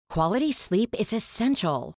Quality sleep is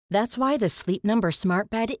essential. That's why the Sleep Number Smart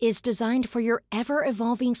Bed is designed for your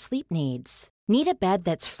ever-evolving sleep needs. Need a bed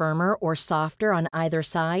that's firmer or softer on either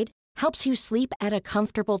side? Helps you sleep at a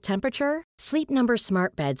comfortable temperature? Sleep Number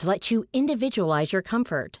Smart Beds let you individualize your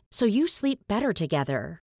comfort, so you sleep better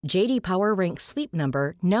together. J.D. Power ranks Sleep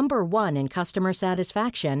Number number 1 in customer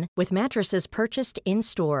satisfaction with mattresses purchased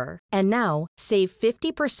in-store. And now, save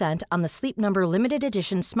 50% on the Sleep Number Limited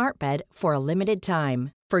Edition Smart Bed for a limited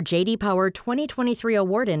time. For J.D. Power 2023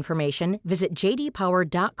 award information, visit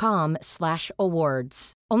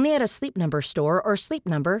jdpower.com/awards. Only at a Sleep Number store or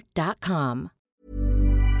sleepnumber.com.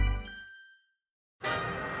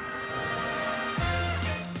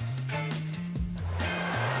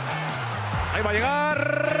 Ahí va a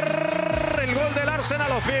llegar el gol del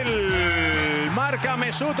Arsenal. Ozil. Marca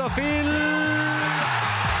Mesut Ozil.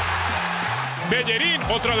 Bellerín,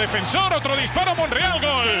 otro defensor, otro disparo, Monreal,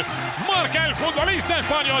 gol. Marca el futbolista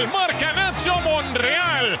español, marca Nacho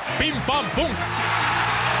Monreal. Pim, pam, pum.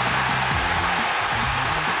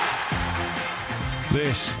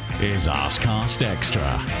 This is Arsecast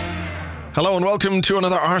Extra. Hello and welcome to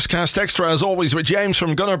another Arsecast Extra, as always, with James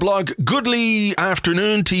from Gunner Blog. Goodly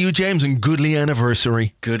afternoon to you, James, and goodly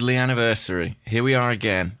anniversary. Goodly anniversary. Here we are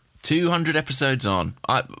again. 200 episodes on.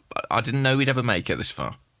 I didn't know we'd ever make it this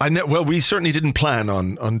far. Well, we certainly didn't plan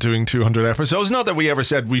on doing 200 episodes. Not that we ever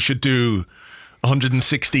said we should do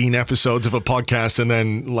 116 episodes of a podcast and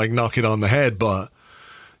then, like, knock it on the head, but,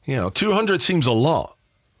 200 seems a lot.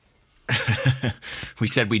 We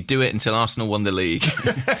said we'd do it until Arsenal won the league.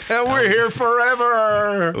 We're here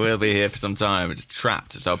forever. We'll be here for some time. It's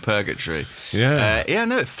trapped. It's our purgatory. Yeah.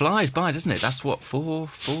 No, it flies by, doesn't it? That's what,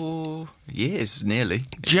 four years, nearly.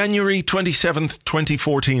 January 27th,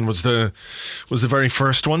 2014 was the very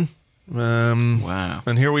first one. Wow.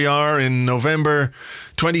 And here we are in November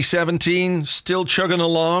 2017, still chugging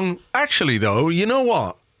along. Actually, though, you know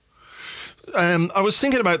what? I was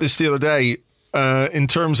thinking about this the other day. In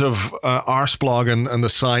terms of Arseblog and the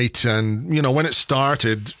site, and when it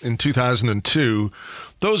started in 2002,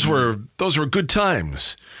 those were good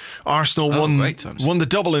times. Arsenal won the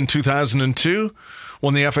double in 2002,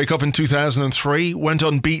 won the FA Cup in 2003, went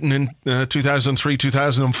unbeaten in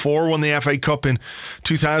 2003-2004, won the FA Cup in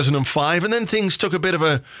 2005, and then things took a bit of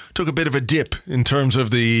a dip in terms of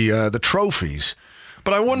the trophies.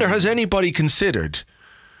 But I wonder, has anybody considered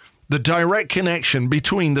the direct connection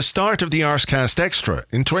between the start of the Arsecast Extra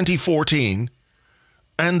in 2014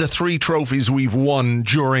 and the 3 trophies we've won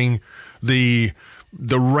during the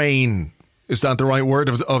reign, is that the right word,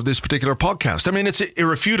 of this particular podcast? I mean, it's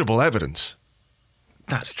irrefutable evidence.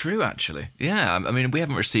 That's true, actually. Yeah, I mean, we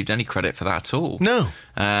haven't received any credit for that at all. No.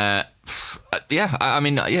 No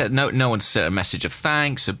one sent a message of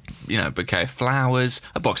thanks, a bouquet of flowers,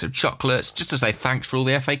 a box of chocolates, just to say thanks for all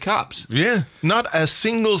the FA Cups. Yeah, not a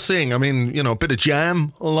single thing. I mean, a bit of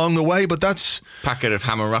jam along the way, but that's... Packet of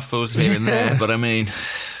Hammer Ruffles here and there, but I mean...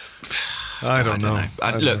 I don't know.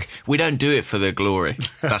 Look, we don't do it for the glory.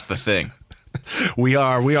 That's the thing. We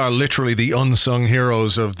are literally the unsung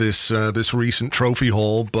heroes of this recent trophy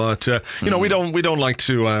haul, but we don't like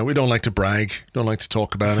to brag, don't like to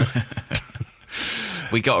talk about it.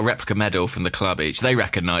 We got a replica medal from the club each. They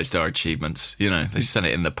recognised our achievements. They sent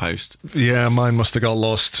it in the post. Yeah, mine must have got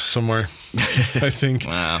lost somewhere, I think.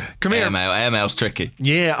 Wow. Come here. AML's tricky.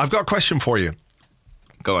 Yeah, I've got a question for you.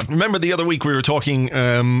 Go on. Remember the other week we were talking,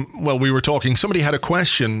 somebody had a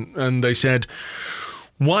question and they said,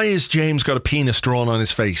 why has James got a penis drawn on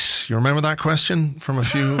his face? You remember that question from a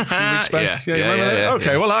few weeks back? Yeah.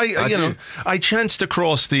 Okay, well, I chanced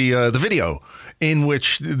across the video in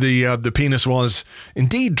which the penis was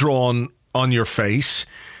indeed drawn on your face,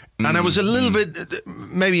 and I was a little bit,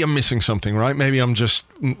 maybe I'm missing something, right? Maybe I'm just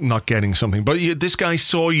not getting something. But this guy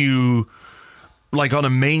saw you like on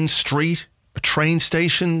a main street, a train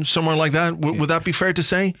station, somewhere like that. Would that be fair to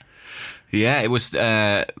say? Yeah, it was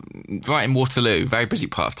right in Waterloo, very busy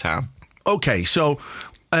part of town. Okay, so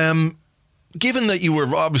given that you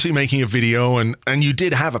were obviously making a video and you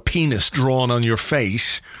did have a penis drawn on your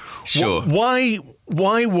face, sure. Why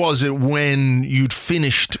was it when you'd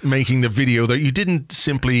finished making the video that you didn't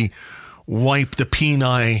simply wipe the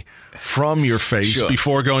peni from your face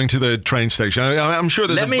before going to the train station? I'm sure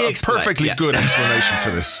there's a perfectly good explanation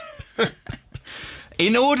for this.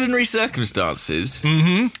 In ordinary circumstances,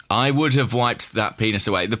 I would have wiped that penis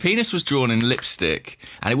away. The penis was drawn in lipstick,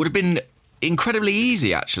 and it would have been incredibly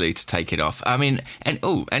easy, actually, to take it off. I mean,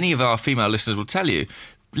 any of our female listeners will tell you,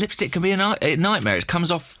 lipstick can be a nightmare. It comes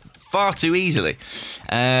off far too easily.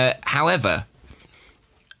 However,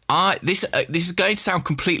 this is going to sound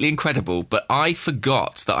completely incredible, but I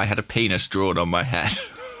forgot that I had a penis drawn on my head.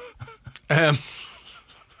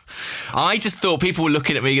 I just thought people were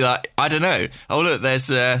looking at me like, I don't know. Oh, look, there's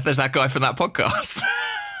that guy from that podcast.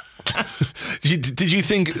 Did you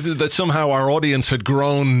think that somehow our audience had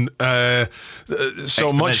grown so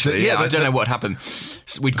much? That, I don't know what happened.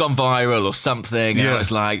 We'd gone viral or something. And I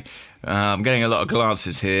was like, I'm getting a lot of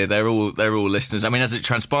glances here. They're all listeners. I mean, as it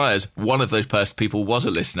transpires, one of those people was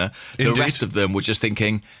a listener. The rest of them were just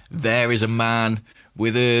thinking, there is a man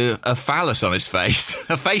with a phallus on his face,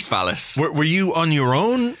 a face phallus. Were you on your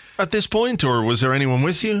own at this point, or was there anyone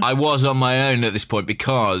with you? I was on my own at this point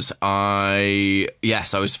because I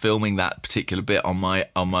was filming that particular bit on my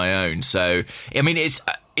own. So I mean,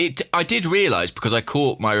 I did realise, because I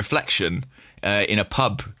caught my reflection in a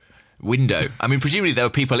pub window. I mean, presumably there were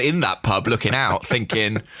people in that pub looking out,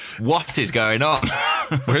 thinking, "What is going on?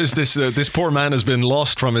 Where's this? This poor man has been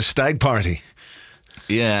lost from his stag party."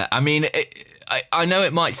 Yeah, I mean, I know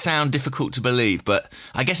it might sound difficult to believe, but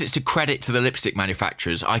I guess it's to credit to the lipstick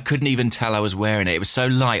manufacturers. I couldn't even tell I was wearing it. It was so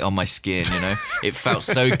light on my skin, you know. It felt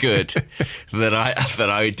so good that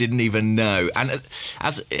I didn't even know. And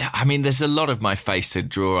there's a lot of my face to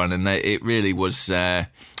draw on, and it really was.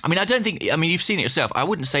 You've seen it yourself. I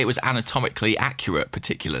wouldn't say it was anatomically accurate,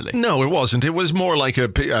 particularly. No, it wasn't. It was more like a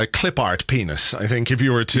clip art penis, I think, if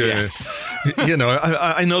you were to... Yes. You know,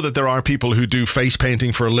 I know that there are people who do face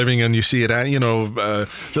painting for a living, and you see it,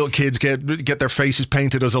 little kids get their faces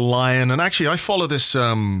painted as a lion. And actually, I follow this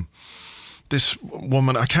woman,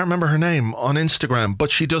 I can't remember her name, on Instagram, but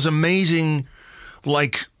she does amazing,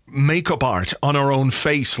 like, makeup art on her own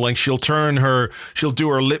face. Like she'll do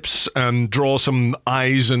her lips and draw some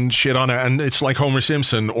eyes and shit on it, and it's like Homer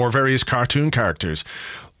Simpson or various cartoon characters.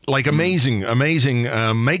 Like amazing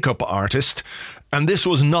makeup artist. And this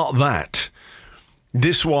was not that.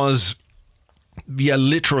 This was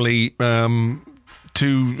literally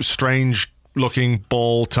two strange looking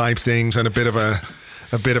ball type things and a bit of a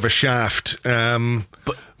shaft.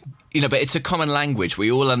 But it's a common language.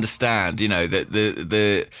 We all understand,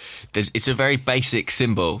 that it's a very basic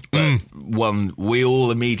symbol, but one we all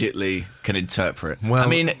immediately can interpret. Well, I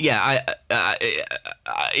mean,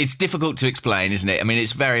 it's difficult to explain, isn't it? I mean,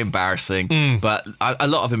 it's very embarrassing, but a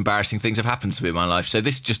lot of embarrassing things have happened to me in my life, so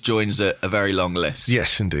this just joins a very long list.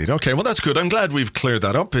 Yes, indeed. Okay, well, that's good. I'm glad we've cleared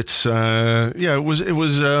that up. It's, it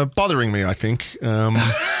was bothering me, I think.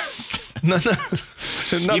 No.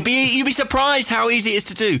 You'd be surprised how easy it is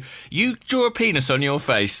to do. You draw a penis on your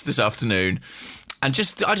face this afternoon and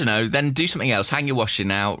just, I don't know, then do something else. Hang your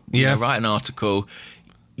washing out, write an article.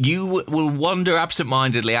 You will wander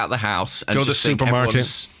absentmindedly out the house and go to the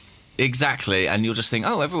supermarket. Exactly, and you'll just think,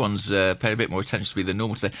 oh, everyone's paid a bit more attention to me than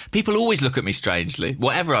normal today. People always look at me strangely,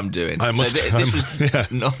 whatever I'm doing. This was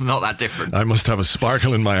not that different. I must have a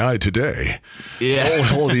sparkle in my eye today. Yeah.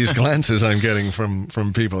 All these glances I'm getting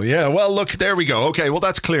from people. Yeah, well, look, there we go. Okay, well,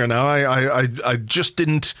 that's clear now. I just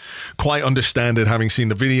didn't quite understand it, having seen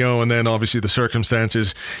the video, and then obviously the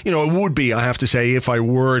circumstances. It would be, I have to say, if I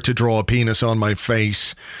were to draw a penis on my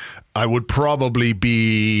face, I would probably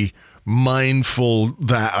be mindful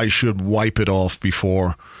that I should wipe it off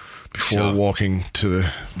before walking to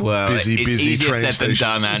the busy it's easier train said station.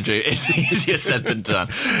 than done, Andrew. It's easier said than done.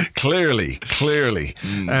 Clearly.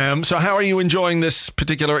 So how are you enjoying this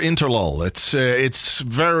particular interlull? It's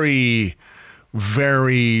very,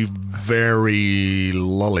 very, very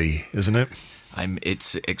lully, isn't it?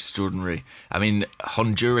 It's extraordinary. I mean,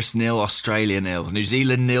 Honduras 0, Australia 0, New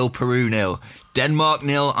Zealand 0, Peru 0, Denmark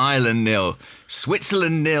 0, Ireland 0,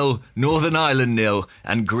 Switzerland 0, Northern Ireland 0,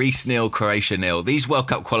 and Greece 0, Croatia 0. These World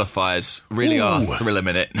Cup qualifiers really are thrill a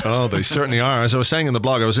minute. Oh, they certainly are. As I was saying in the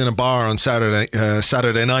blog, I was in a bar on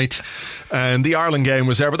Saturday night, and the Ireland game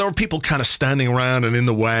was there, but there were people kind of standing around and in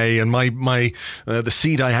the way, and the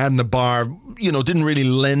seat I had in the bar, didn't really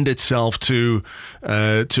lend itself to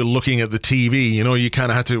looking at the TV. You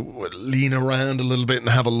kind of had to lean around a little bit and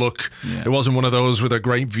have a look. Yeah. It wasn't one of those with a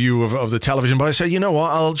great view of the television. But I said, you know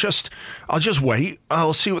what? I'll just wait.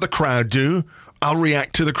 I'll see what the crowd do. I'll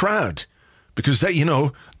react to the crowd, because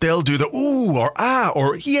they'll do the ooh or ah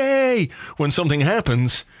or yay when something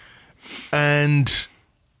happens, and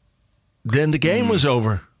then the game was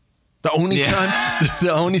over. The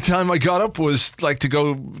only time I got up was like to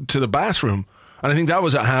go to the bathroom, and I think that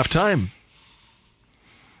was at halftime.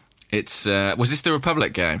 It's was this the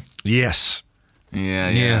Republic game? Yes.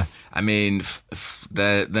 Yeah. I mean,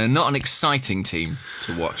 they're not an exciting team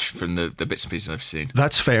to watch from the bits and pieces I've seen.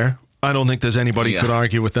 That's fair. I don't think there's anybody could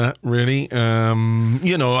argue with that, really. I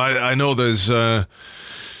know there's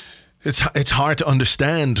It's hard to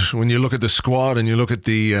understand when you look at the squad and you look at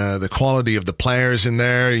the quality of the players in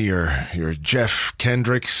there. Your Jeff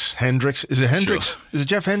Hendricks. Is it Hendricks? Sure. Is it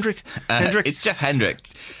Jeff Hendrick? Hendrick? It's Jeff Hendrick.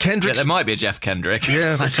 Kendricks? Yeah, there might be a Jeff Kendrick.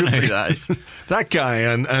 Yeah, I there don't could know be. who that is. That guy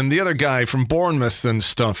and the other guy from Bournemouth and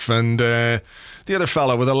stuff, and the other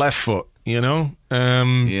fella with a left foot. Yeah.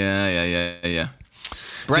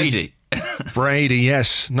 Brady. Brady,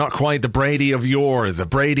 yes, not quite the Brady of yore, the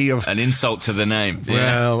Brady of. An insult to the name. Yeah.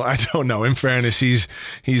 Well, I don't know. In fairness, he's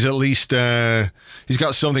at least he's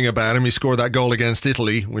got something about him. He scored that goal against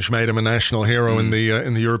Italy, which made him a national hero in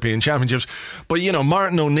the European Championships. But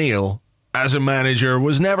Martin O'Neill as a manager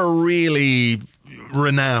was never really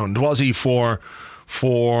renowned, was he, for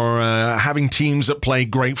having teams that play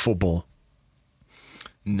great football?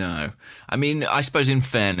 No. I mean, I suppose in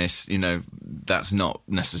fairness, that's not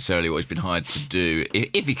necessarily what he's been hired to do.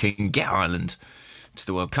 If he can get Ireland to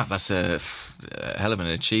the World Cup, that's a hell of an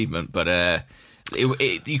achievement. But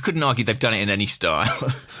you couldn't argue they've done it in any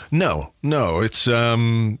style. No, it's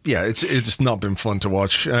it's not been fun to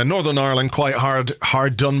watch. Northern Ireland quite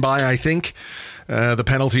hard done by, I think. The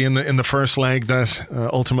penalty in the first leg that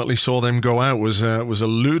ultimately saw them go out was a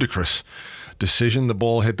ludicrous decision. The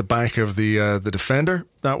ball hit the back of the defender.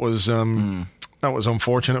 That was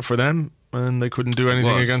unfortunate for them, and they couldn't do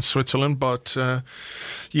anything against Switzerland. But they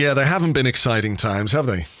haven't been exciting times, have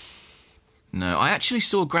they? No, I actually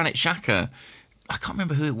saw Granit Xhaka. I can't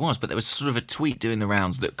remember who it was, but there was sort of a tweet doing the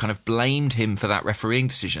rounds that kind of blamed him for that refereeing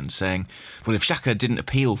decision, saying, well, if Xhaka didn't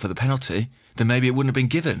appeal for the penalty, then maybe it wouldn't have been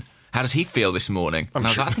given. How does he feel this morning? And I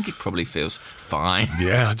was like, I think he probably feels fine.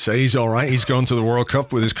 Yeah, I'd say he's all right. He's going to the World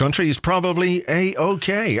Cup with his country. He's probably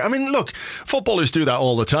A-OK. I mean, look, footballers do that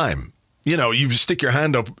all the time. You stick your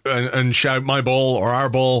hand up and shout my ball or our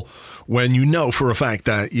ball when you know for a fact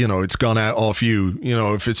that, it's gone out off you.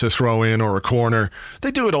 If it's a throw in or a corner,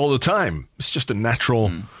 they do it all the time. It's just a natural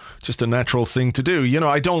thing to do.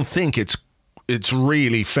 I don't think it's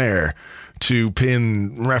really fair to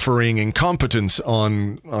pin refereeing incompetence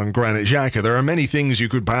on Granit Xhaka. There are many things you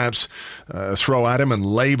could perhaps throw at him and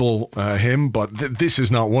label him, but this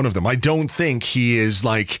is not one of them. I don't think he is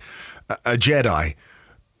like a Jedi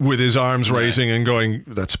with his arms raising and going,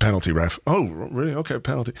 that's a penalty, ref. Oh, really? Okay,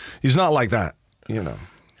 penalty. He's not like that,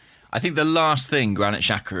 I think the last thing Granit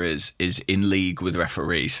Xhaka is in league with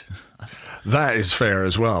referees. That is fair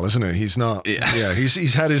as well, isn't it? He's not. Yeah,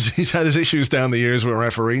 he's had his issues down the years with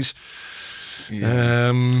referees.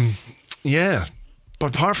 Yeah.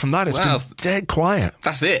 But apart from that, it's been dead quiet.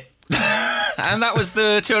 That's it. And that was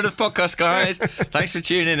the 200th podcast, guys. Thanks for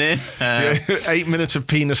tuning in. 8 minutes of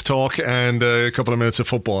penis talk and a couple of minutes of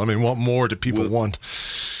football. I mean, what more do people want?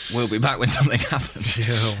 We'll be back when something happens.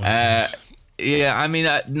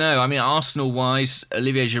 Arsenal-wise,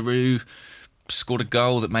 Olivier Giroud scored a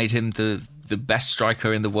goal that made him the best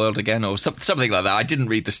striker in the world again, or something like that. I didn't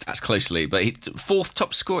read the stats closely, but fourth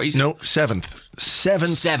top scorer. Seventh.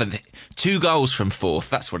 2 goals from fourth.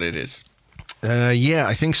 That's what it is.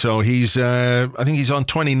 I think so. He's on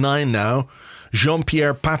 29 now.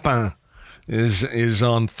 Jean-Pierre Papin is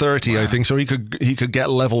on 30. Wow. I think so. He could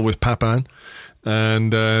get level with Papin,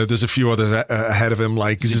 and there's a few others ahead of him,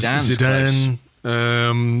 like Zidane,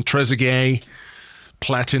 Trezeguet.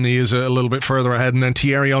 Platini is a little bit further ahead, and then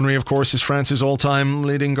Thierry Henry, of course, is France's all-time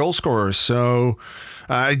leading goal scorer. So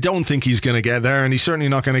I don't think he's going to get there, and he's certainly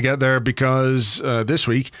not going to get there because this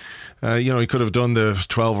week, he could have done the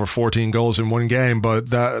 12 or 14 goals in one game, but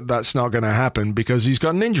that's not going to happen because he's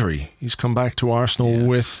got an injury. He's come back to Arsenal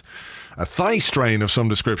with a thigh strain of some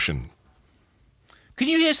description. Can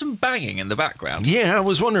you hear some banging in the background? Yeah, I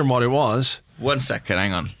was wondering what it was. 1 second,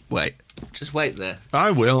 hang on. Wait. Just wait there. I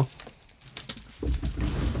will.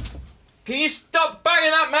 Can you stop banging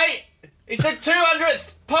that, mate? It's the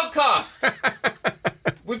 200th podcast.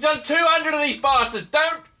 We've done 200 of these bastards.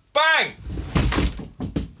 Don't bang.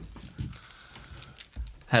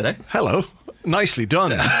 Hello. Nicely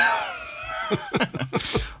done. I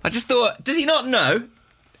just thought, does he not know?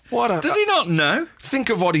 Does he not know? Think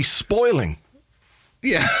of what he's spoiling.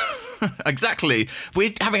 Yeah, exactly.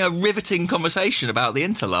 We're having a riveting conversation about the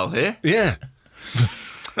interlull here. Yeah.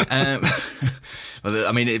 Well,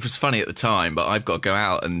 I mean, it was funny at the time, but I've got to go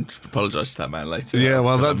out and apologise to that man later. Yeah,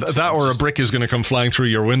 well, that or a brick is going to come flying through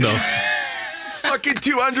your window. Fucking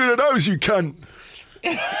 200 of those, you cunt.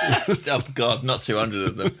 Oh, God, not 200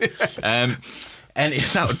 of them. And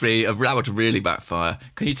that would really backfire.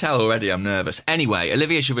 Can you tell already I'm nervous? Anyway,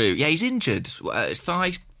 Olivier Giroud, he's injured.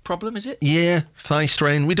 Thigh problem, is it? Yeah, thigh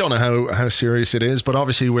strain. We don't know how serious it is, but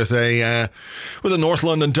obviously with a North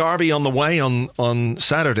London derby on the way on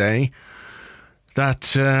Saturday,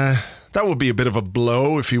 that That would be a bit of a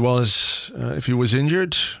blow if he was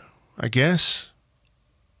injured, I guess.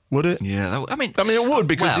 Would it? Yeah, I mean, it would,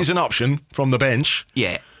 because he's an option from the bench.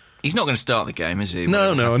 Yeah. He's not going to start the game, is he?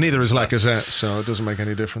 No, neither is Lacazette, so it doesn't make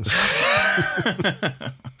any difference.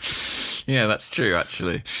 Yeah, that's true,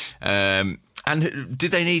 actually. And do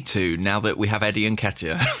they need to, now that we have Eddie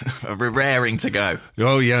Nketiah raring to go?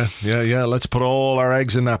 Oh, yeah. Let's put all our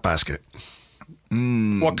eggs in that basket.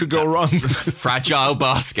 What could go wrong? Fragile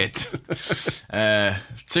basket.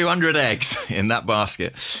 200 eggs in that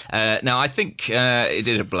basket. Now, I think it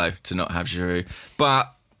is a blow to not have Giroud,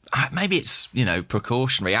 but maybe it's,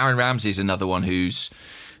 precautionary. Aaron Ramsey's another one who's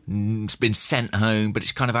been sent home, but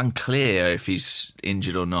it's kind of unclear if he's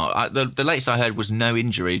injured or not. The latest I heard was no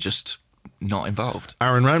injury, just not involved.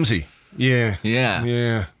 Aaron Ramsey? Yeah.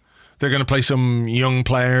 They're going to play some young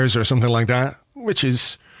players or something like that, which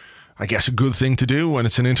is, I guess, a good thing to do when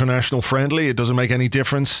it's an international friendly. It doesn't make any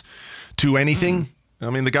difference to anything. I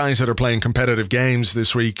mean, the guys that are playing competitive games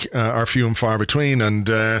this week are few and far between. And,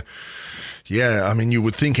 you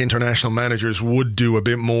would think international managers would do a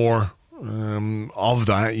bit more of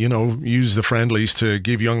that, use the friendlies to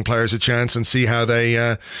give young players a chance and see how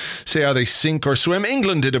they sink or swim.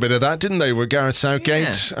 England did a bit of that, didn't they, with Gareth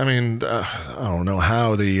Southgate? Yeah. I mean, I don't know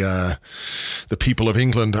how the people of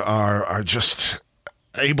England are just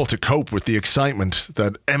able to cope with the excitement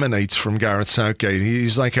that emanates from Gareth Southgate.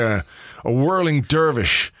 He's like a whirling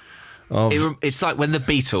dervish. It's like when the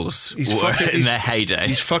Beatles were in their heyday.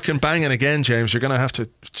 He's fucking banging again, James. You're going to have to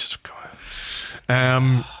just go.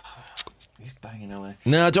 He's banging away.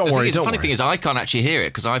 No, don't worry. The funny thing is, I can't actually hear it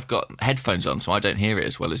because I've got headphones on, so I don't hear it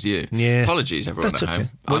as well as you. Yeah. Apologies, everyone at home.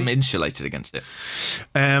 Well, I'm insulated against it.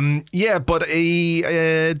 But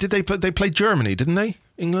did they play Germany, didn't they?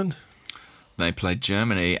 England? They played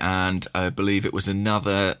Germany, and I believe it was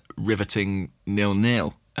another riveting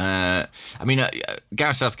 0-0.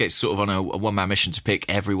 Gareth Southgate's sort of on a one-man mission to pick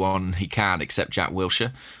everyone he can except Jack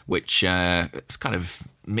Wilshere, which is kind of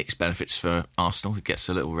mixed benefits for Arsenal, who gets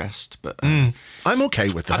a little rest. But I'm okay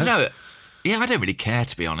with that. I don't know. Yeah, I don't really care,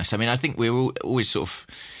 to be honest. I mean, I think we're always sort of...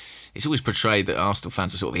 It's always portrayed that Arsenal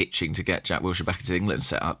fans are sort of itching to get Jack Wilshere back into England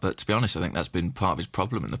set up, but to be honest, I think that's been part of his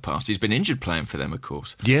problem in the past. He's been injured playing for them, of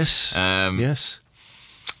course. Yes, yes.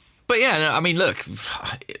 But yeah, I mean, look,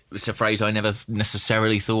 it's a phrase I never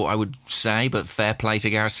necessarily thought I would say, but fair play to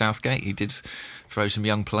Gareth Southgate. He did throw some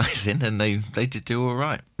young players in, and they did do all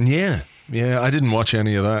right. Yeah, I didn't watch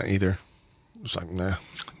any of that either. It was like, nah.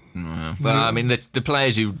 Well, I mean, the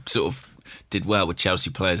players who sort of did well with Chelsea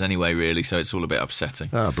players anyway, really, so it's all a bit upsetting.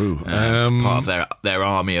 Boo. Part of their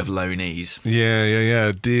army of loanees.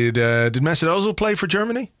 Yeah. Did Mesut Ozil play for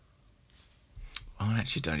Germany? I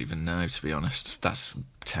actually don't even know, to be honest. That's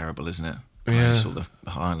terrible, isn't it? Yeah. I saw the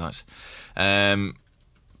highlights. Don't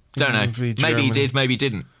know. Maybe he did, maybe he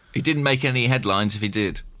didn't. He didn't make any headlines if he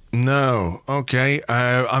did. No. Okay.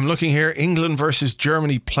 I'm looking here. England versus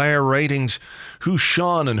Germany player ratings. Who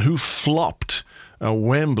shone and who flopped at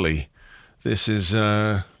Wembley? This is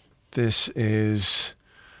it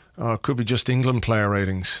could be just England player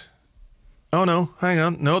ratings. Oh no, hang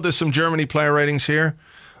on. No, there's some Germany player ratings here.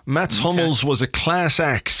 Mats Hummels was a class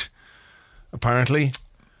act, apparently.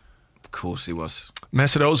 Of course he was.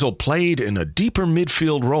 Mesut Ozil played in a deeper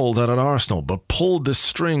midfield role than at Arsenal, but pulled the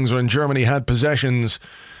strings when Germany had possessions.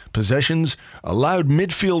 Possessions allowed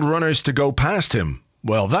midfield runners to go past him.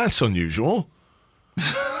 Well, that's unusual.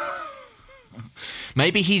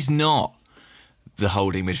 Maybe he's not the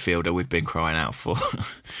holding midfielder we've been crying out for.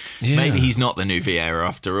 Yeah. Maybe he's not the new Vieira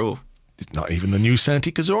after all. He's not even the new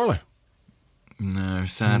Santi Cazorla. No,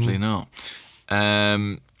 sadly not.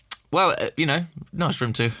 Nice for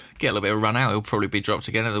him to get a little bit of a run out. He'll probably be dropped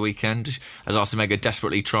again at the weekend as Arsene Wenger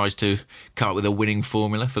desperately tries to come up with a winning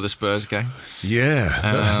formula for the Spurs game. Yeah,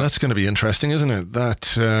 that's going to be interesting, isn't it?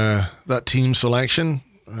 That team selection.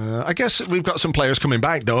 I guess we've got some players coming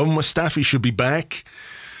back, though. Mustafi should be back.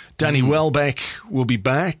 Danny Welbeck will be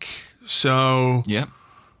back. So, yeah,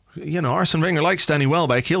 Arsene Wenger likes Danny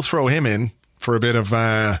Welbeck. He'll throw him in for a bit of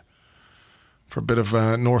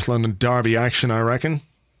North London derby action, I reckon.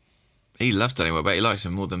 He loves Danny Welbeck. He likes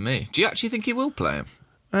him more than me. Do you actually think he will play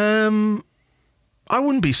him? I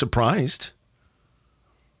wouldn't be surprised.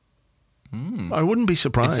 I wouldn't be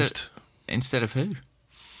surprised. Instead of who?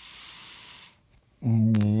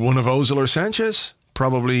 One of Ozil or Sanchez?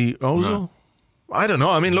 Probably Ozil. No. I don't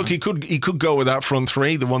know. I mean, look, he could go with that front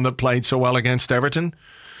three, the one that played so well against Everton.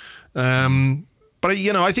 But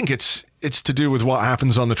I think it's it's to do with what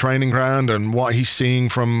happens on the training ground and what he's seeing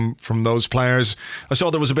from those players. I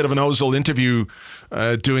saw there was a bit of an Ozil interview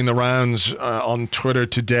doing the rounds on Twitter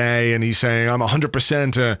today, and he's saying, I'm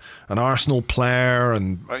 100% an Arsenal player,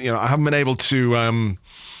 and I haven't been able to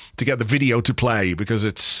get the video to play because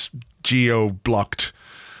it's geo-blocked.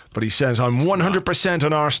 But he says, I'm 100%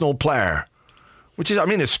 an Arsenal player, which is,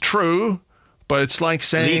 it's true, but it's like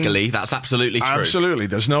saying... Legally, that's absolutely true. Absolutely.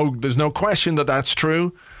 There's no question that that's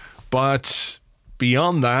true. But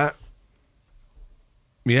beyond that,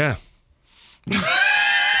 yeah.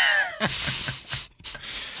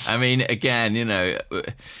 Again,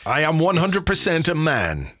 I am 100% a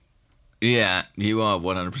man. Yeah, you are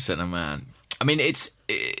 100% a man.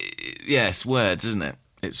 It's words, isn't it?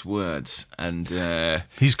 It's words. And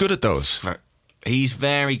he's good at those. He's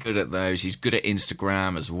very good at those. He's good at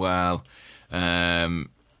Instagram as well.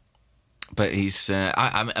 But he's,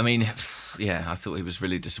 I thought he was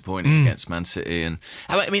really disappointing against Man City. And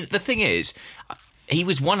the thing is, he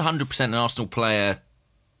was 100% an Arsenal player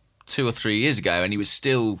 2 or 3 years ago, and he was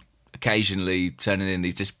still occasionally turning in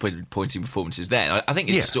these disappointing performances then. I think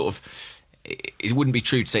it's sort of, it wouldn't be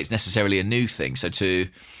true to say it's necessarily a new thing. So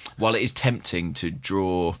while it is tempting to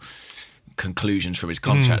draw conclusions from his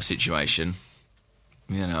contract situation,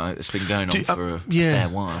 it's been going on for a fair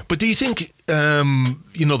while. But do you think,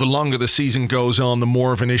 the longer the season goes on, the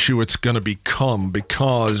more of an issue it's going to become?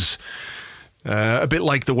 Because a bit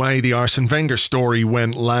like the way the Arsene Wenger story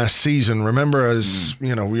went last season. Remember, as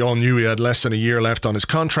we all knew he had less than a year left on his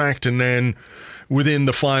contract, and then within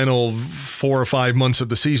the final 4 or 5 months of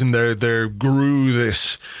the season, there grew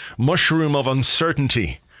this mushroom of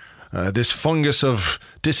uncertainty, this fungus of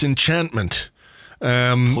disenchantment.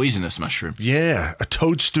 Poisonous mushroom. Yeah, a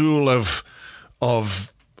toadstool of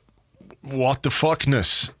what the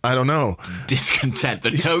fuckness. I don't know. Discontent.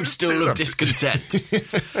 The toadstool of discontent.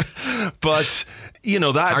 But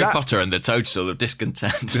Harry Potter and the toadstool of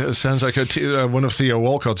discontent. Sounds like one of Theo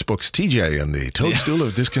Walcott's books, TJ and the Toadstool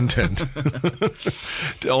of Discontent.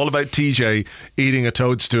 All about TJ eating a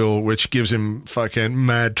toadstool, which gives him fucking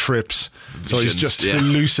mad trips. Visions, so he's just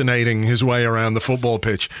hallucinating his way around the football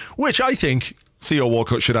pitch, which I think Theo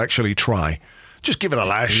Walcott should actually try. Just give it a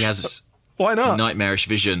lash. He has why not? Nightmarish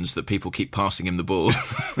visions that people keep passing him the ball.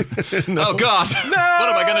 Oh, God. No! What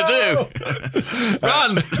am I going to do?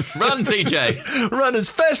 Run, TJ. Run as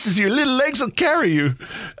fast as your little legs will carry you.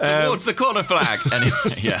 Towards the corner flag.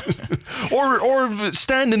 Anyway, yeah. Or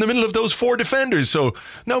stand in the middle of those 4 defenders so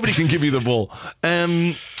nobody can give you the ball.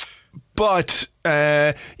 But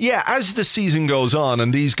as the season goes on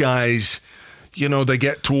and these guys, they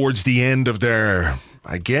get towards the end of their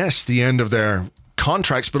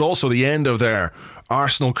contracts, but also the end of their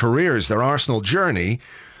Arsenal careers, their Arsenal journey,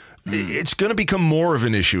 it's going to become more of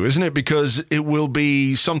an issue, isn't it? Because it will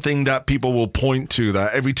be something that people will point to,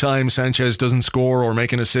 that every time Sanchez doesn't score or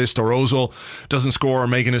make an assist, or Ozil doesn't score or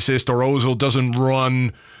make an assist, or Ozil doesn't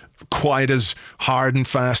run quite as hard and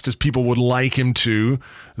fast as people would like him to,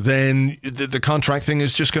 then the contract thing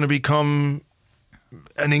is just going to become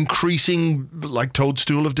an increasing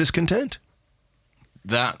toadstool of discontent.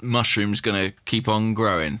 That mushroom's going to keep on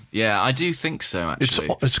growing. Yeah, I do think so, actually.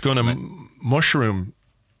 It's going to mushroom,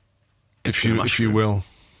 if you will.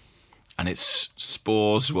 And its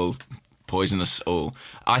spores will poison us all.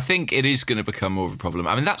 I think it is going to become more of a problem.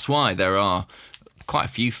 That's why there are quite a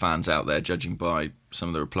few fans out there, judging by some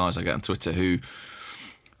of the replies I get on Twitter, who,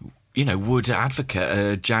 would advocate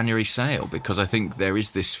a January sale, because I think there is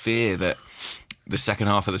this fear that the second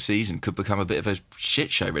half of the season could become a bit of a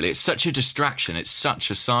shit show, really. It's such a distraction. It's such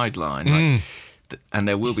a sideline. And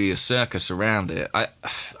there will be a circus around it. I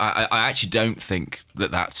actually don't think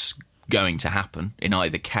that that's going to happen in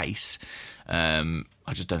either case. I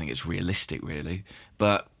just don't think it's realistic, really.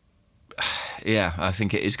 But, yeah, I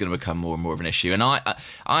think it is going to become more and more of an issue. And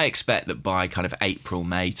I expect that by kind of April,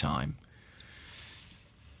 May time,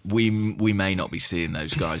 we may not be seeing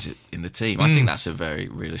those guys in the team. I think that's a very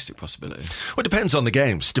realistic possibility. Well, it depends on the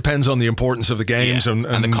games. Depends on the importance of the games and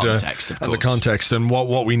the context, of course. And the context and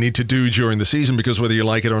what we need to do during the season, because whether you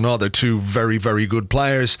like it or not, they're 2 very, very good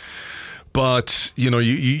players. But,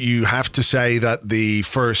 you have to say that the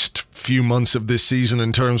first few months of this season,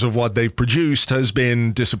 in terms of what they've produced, has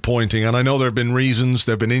been disappointing. And I know there have been reasons,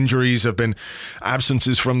 there have been injuries, there have been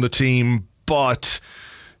absences from the team, but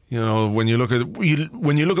when you look at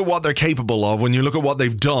what they're capable of, when you look at what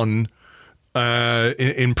they've done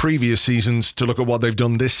in previous seasons to look at what they've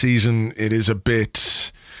done this season, it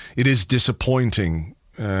is disappointing.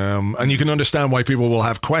 And you can understand why people will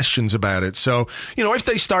have questions about it. So, if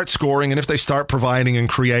they start scoring and if they start providing and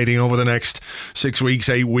creating over the next 6 weeks,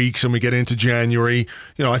 8 weeks, and we get into January,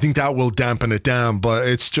 I think that will dampen it down. But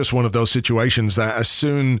it's just one of those situations that as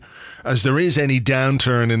soon as there is any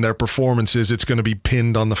downturn in their performances, it's going to be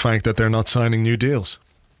pinned on the fact that they're not signing new deals.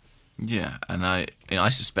 Yeah, and I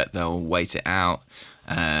suspect they'll wait it out.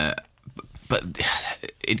 But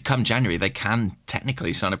come January, they can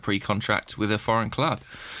technically sign a pre-contract with a foreign club.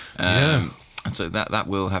 And so that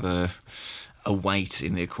will have a weight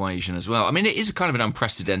in the equation as well. I mean, it is kind of an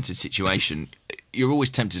unprecedented situation. You're always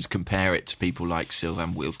tempted to compare it to people like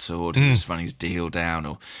Sylvain Wiltord, who's running his deal down,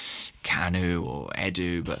 or Kanu or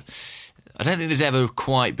Edu, but I don't think there's ever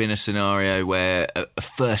quite been a scenario where a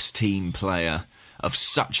first-team player of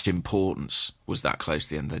such importance was that close to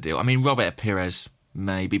the end of the deal. I mean, Robert Pires,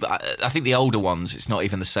 maybe, but I think the older ones, it's not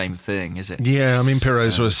even the same thing, is it? Yeah, I mean,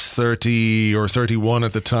 Pires was 30 or 31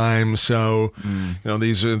 at the time, so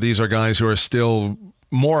these are guys who are still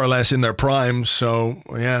more or less in their prime. So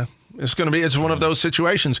yeah, it's one of those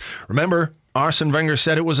situations. Remember, Arsene Wenger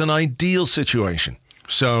said it was an ideal situation.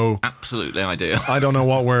 So absolutely ideal. I don't know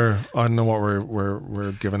what we're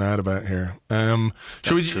giving out about here.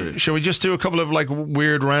 Should we just do a couple of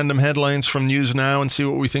weird random headlines from News Now and see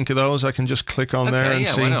what we think of those? I can just click on there and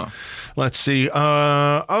see. Why not? Let's see.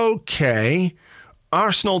 Okay.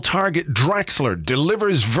 Arsenal target Draxler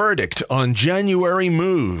delivers verdict on January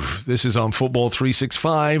move. This is on Football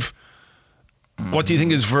 365. What do you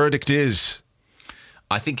think his verdict is?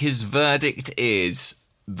 I think his verdict is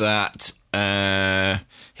that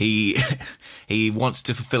he wants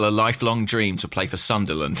to fulfill a lifelong dream to play for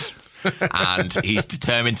Sunderland. And he's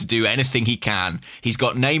determined to do anything he can. He's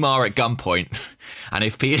got Neymar at gunpoint, and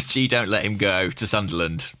if PSG don't let him go to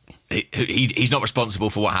Sunderland, he's not responsible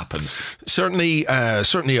for what happens. Certainly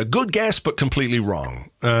a good guess, but completely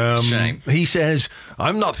wrong. Shame. He says,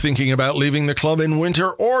 I'm not thinking about leaving the club in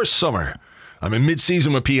winter or summer. I'm in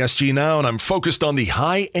mid-season with PSG now, and I'm focused on the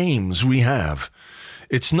high aims we have.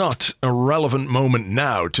 It's not a relevant moment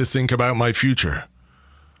now to think about my future.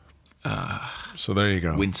 So there you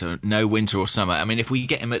go. No winter or summer. I mean, if we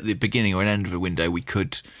get him at the beginning or an end of the window, we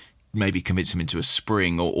could maybe convince him into a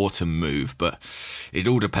spring or autumn move, but it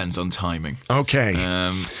all depends on timing. Okay.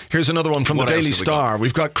 Here's another one from the Daily Star.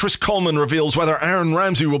 We've got Chris Coleman reveals whether Aaron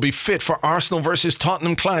Ramsey will be fit for Arsenal versus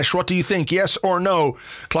Tottenham clash. What do you think? Yes or no?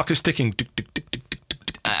 Clock is ticking. Tick, tick, tick, tick, tick.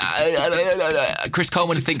 Chris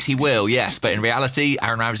Coleman thinks he will, yes, but in reality,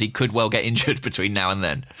 Aaron Ramsey could well get injured between now and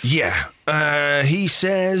then. Yeah. He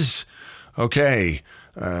says, okay,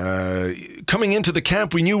 coming into the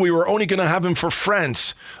camp, we knew we were only going to have him for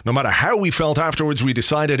France. No matter how we felt afterwards, we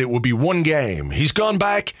decided it would be one game. He's gone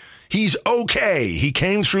back. He's okay. He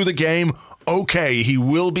came through the game. Okay. He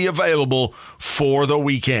will be available for the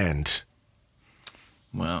weekend.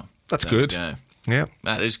 Well, that's good. Yeah.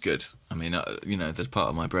 That is good. I mean, there's part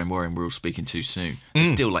of my brain worrying we're all speaking too soon. There's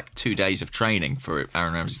still 2 days of training for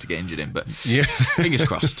Aaron Ramsey to get injured in, but yeah. Fingers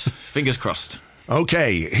crossed. Fingers crossed.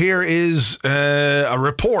 Okay, here is a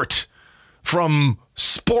report from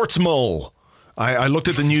Sportsmole. I looked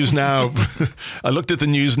at the news now. I looked at the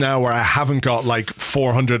news now where I haven't got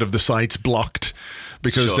 400 of the sites blocked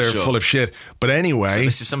because they're full of shit. But anyway, so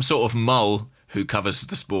this is some sort of mole who covers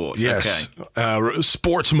the sport. Yes. Okay.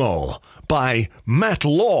 Sportsmole by Matt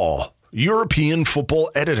Law, European football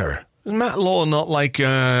editor. Is Matt Law not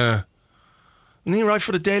isn't he right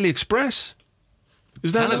for the Daily Express?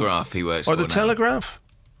 Is that Telegraph he works for? Or the the Telegraph?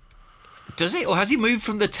 Does he? Or has he moved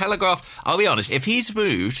from the Telegraph? I'll be honest, if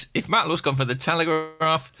Matt Law's gone from the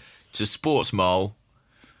Telegraph to Sportsmole,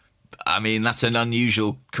 I mean, that's an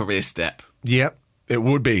unusual career step. Yep, it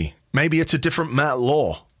would be. Maybe it's a different Matt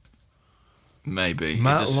Law. Maybe.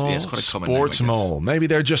 Matt Law, it's quite a common Sportsmole. name, Maybe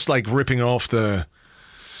they're just ripping off the...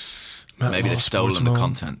 Maybe they've stolen the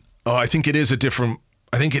content. Oh, I think it is a different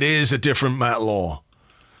Matt Law.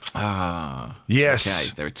 Ah. Yes.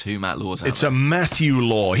 Okay, there are two Matt Laws out It's there. a Matthew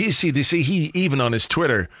Law. He even on his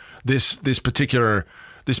Twitter, this particular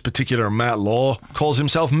Matt Law calls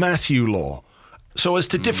himself Matthew Law. So as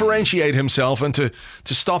to differentiate himself and to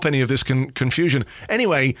stop any of this confusion.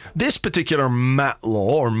 Anyway, this particular Matt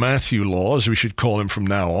Law, or Matthew Law, as we should call him from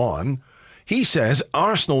now on, he says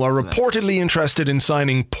Arsenal are reportedly interested in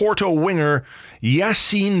signing Porto winger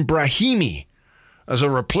Yassine Brahimi as a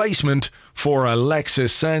replacement for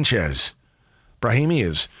Alexis Sanchez. Brahimi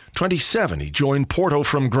is 27. He joined Porto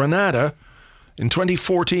from Granada in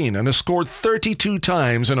 2014 and has scored 32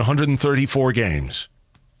 times in 134 games.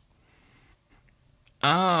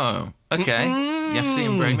 Oh, okay.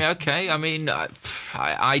 Yassine Brahimi. Okay. I mean,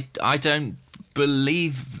 I don't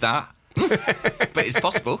believe that. But it's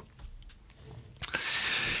possible.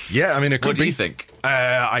 Yeah, I mean, it could What do be. you think?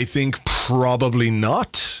 I think probably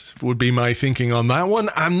not, would be my thinking on that one.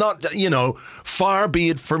 I'm not, far be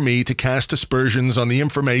it for me to cast aspersions on the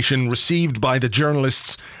information received by the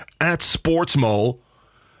journalists at Sportsmole,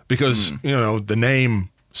 because, the name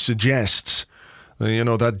suggests,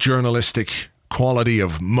 that journalistic quality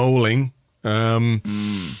of moling.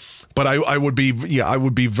 But I would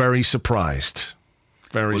be very surprised.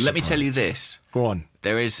 Very surprised. Let me tell you this. Go on.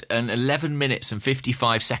 There is an 11 minutes and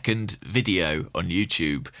 55 second video on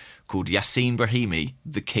YouTube called Yassin Brahimi,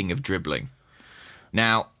 the King of Dribbling.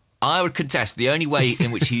 Now, I would contest the only way in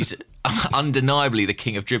which he's undeniably the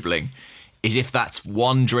King of Dribbling is if that's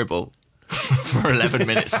one dribble for 11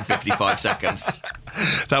 minutes and 55 seconds.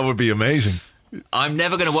 That would be amazing. I'm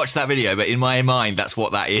never going to watch that video, but in my mind, that's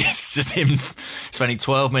what that is. Just him spending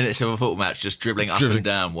 12 minutes of a football match just dribbling up and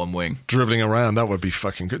down one wing. Dribbling around, that would be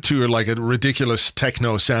fucking good. To like a ridiculous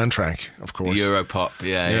techno soundtrack, of course. Europop,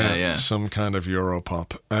 yeah. Some kind of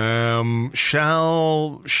Europop.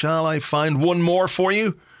 Shall I find one more for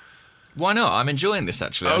you? Why not? I'm enjoying this,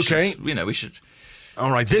 actually. Okay. We should... All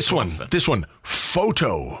right, this one.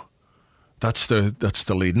 Photo. That's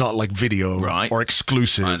the lead, not like video or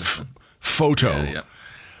exclusive. Photo. Yeah.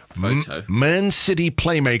 Photo. Man City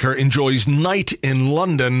playmaker enjoys night in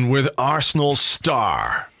London with Arsenal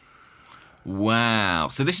star. Wow.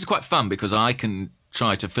 So this is quite fun because I can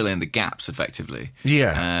try to fill in the gaps effectively.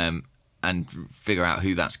 Yeah. And figure out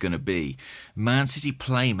who that's going to be. Man City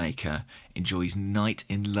playmaker enjoys night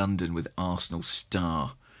in London with Arsenal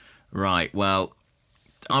star. Right, well,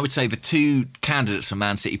 I would say the two candidates for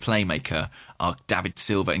Man City playmaker are David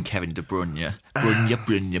Silva and Kevin De Bruyne.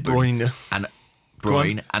 Bruyne. And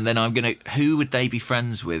Bruyne. And then who would they be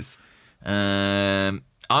friends with? I'm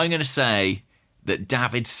going to say that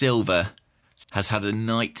David Silva has had a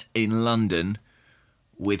night in London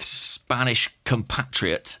with Spanish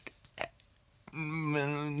compatriot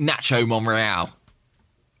Nacho Monreal.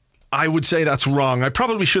 I would say that's wrong. I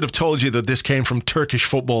probably should have told you that this came from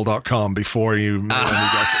turkishfootball.com before you made any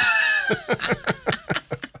guesses.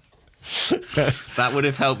 That would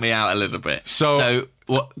have helped me out a little bit. So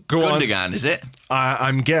what? Gundogan, is it?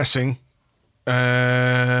 I'm guessing. With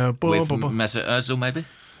Mesut Ozil, maybe?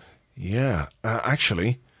 Yeah,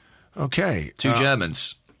 actually. Okay. Two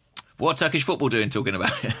Germans. What Turkish football doing talking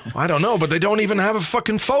about it? I don't know, but they don't even have a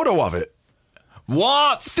fucking photo of it.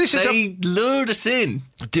 What? They lured us in.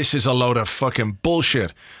 This is a load of fucking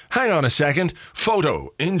bullshit. Hang on a second. Photo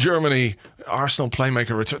in Germany. Arsenal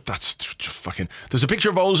playmaker return. That's fucking... There's a picture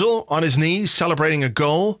of Ozil on his knees celebrating a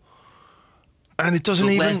goal. And it doesn't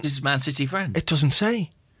even... Where's his Man City friend? It doesn't say.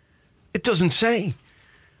 It doesn't say.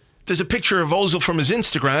 There's a picture of Ozil from his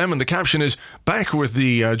Instagram, and the caption is, back with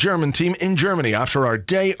the German team in Germany after our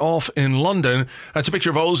day off in London. That's a picture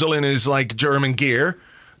of Ozil in his, like, German gear.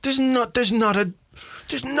 There's nothing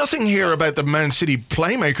here about the Man City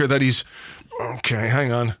playmaker that he's... Okay,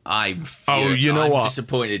 hang on. I'm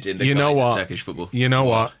disappointed in the guys at Turkish football. You know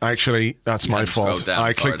what? Actually, that's my fault.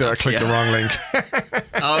 I clicked the wrong link.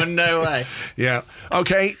 Oh, no way. Yeah.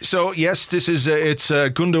 Okay, so yes, this is it's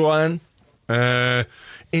Gundogan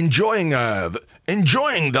enjoying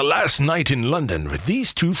the last night in London with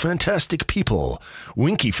these two fantastic people.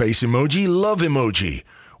 Winky face emoji, love emoji.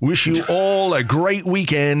 Wish you all a great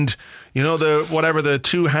weekend. You know, the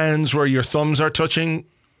two hands where your thumbs are touching,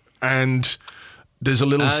 and there's a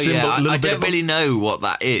little symbol. I don't really know what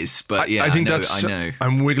that is, but I think I know.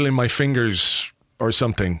 I'm wiggling my fingers or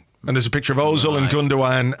something. And there's a picture of Ozil and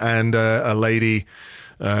Gundogan and a lady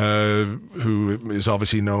who is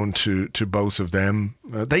obviously known to both of them.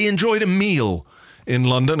 They enjoyed a meal in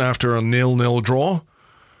London after a 0-0 draw.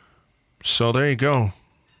 So there you go.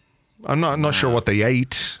 I'm not sure what they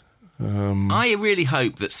ate. I really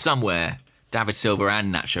hope that somewhere David Silva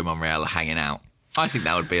and Nacho Monreal are hanging out. I think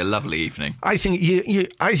that would be a lovely evening. I think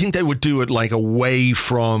I think they would do it like away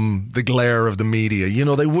from the glare of the media. You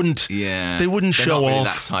know, they wouldn't. Yeah, they wouldn't They're show not really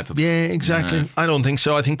off that type of. Yeah, exactly. No. I don't think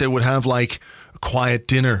so. I think they would have like a quiet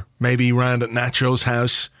dinner, maybe round at Nacho's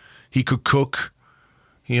house. He could cook.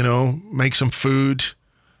 You know, make some food.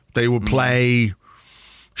 They would play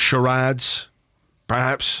charades.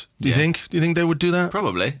 Perhaps. Do you think? Do you think they would do that?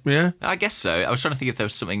 Probably. Yeah. I guess so. I was trying to think if there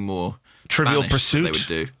was something more Trivial Spanish Pursuit. that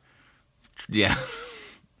they would do. Yeah.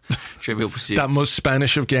 Trivial Pursuit. That most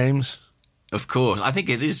Spanish of games. Of course. I think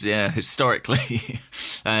it is, yeah, historically.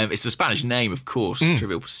 It's the Spanish name, of course,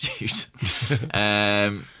 Trivial Pursuit.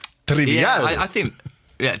 Trivial. Yeah, I think...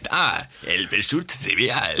 Yeah, El Pursuit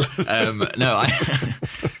Trivial.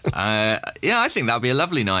 I think that would be a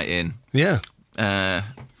lovely night in. Yeah.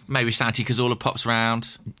 maybe Santi Cazorla pops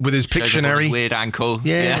round with his shows off on Pictionary. his weird ankle.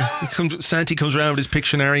 Yeah. Santi comes around with his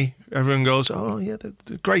Pictionary. Everyone goes, "Oh yeah,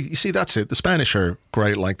 they're great." You see, that's it. The Spanish are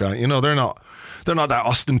great like that. You know, they're not that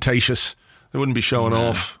ostentatious. They wouldn't be showing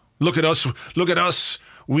off. Look at us! Look at us!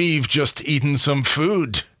 We've just eaten some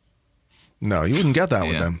food. No, you wouldn't get that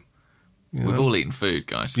with them. We've all eaten food,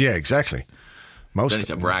 guys. Yeah, exactly. Most Don't need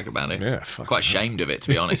to brag about it. Yeah, quite ashamed of it, to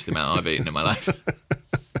be honest, the amount I've eaten in my life.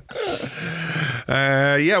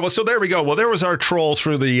 Well, so there we go. Well, there was our troll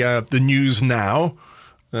through the news now.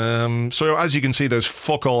 So as you can see, there's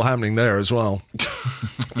fuck all happening there as well,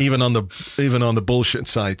 even on the bullshit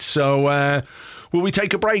site. So will we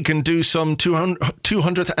take a break and do some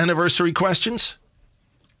 200th anniversary questions?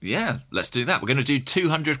 Yeah, let's do that. We're going to do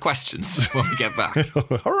 200 questions when we get back.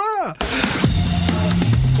 Hurrah!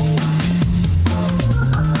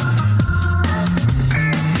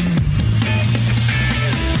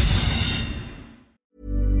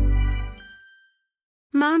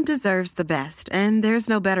 Mom deserves the best, and there's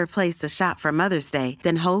no better place to shop for Mother's Day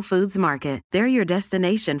than Whole Foods Market. They're your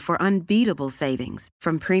destination for unbeatable savings,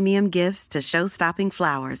 from premium gifts to show-stopping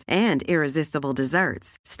flowers and irresistible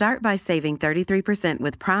desserts. Start by saving 33%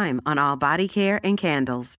 with Prime on all body care and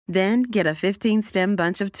candles. Then get a 15-stem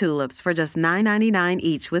bunch of tulips for just $9.99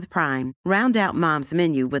 each with Prime. Round out Mom's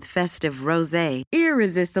menu with festive rosé,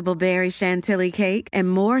 irresistible berry chantilly cake,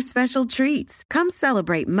 and more special treats. Come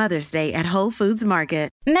celebrate Mother's Day at Whole Foods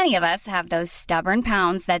Market. Many of us have those stubborn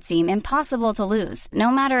pounds that seem impossible to lose,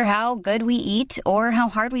 no matter how good we eat or how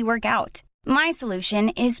hard we work out. My solution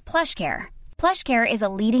is PlushCare. PlushCare is a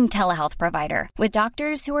leading telehealth provider with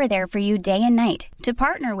doctors who are there for you day and night to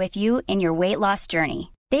partner with you in your weight loss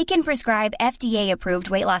journey. They can prescribe FDA-approved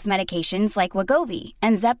weight loss medications like Wegovy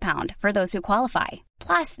and Zepbound for those who qualify.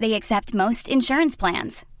 Plus, they accept most insurance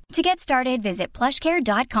plans. To get started, visit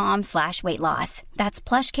plushcare.com/weightloss. That's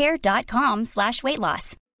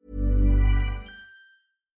plushcare.com/weightloss.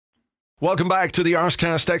 Welcome back to the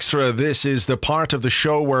Arscast Extra. This is the part of the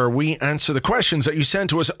show where we answer the questions that you send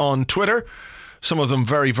to us on Twitter. Some of them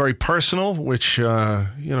very, very personal, which,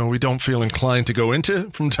 we don't feel inclined to go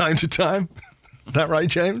into from time to time. Is that right,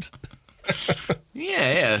 James?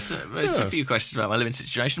 Yeah. So there's a few questions about my living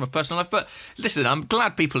situation, my personal life. But listen, I'm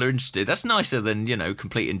glad people are interested. That's nicer than,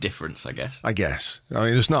 complete indifference, I guess. I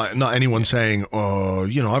mean, there's not anyone saying, oh,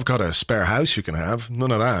 I've got a spare house you can have.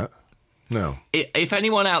 None of that. No. If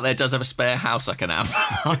anyone out there does have a spare house I can have,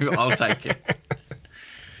 I'll take it.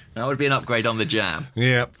 That would be an upgrade on the Jam.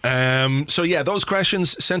 Yeah. Those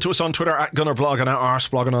questions sent to us on Twitter at Gunnerblog and at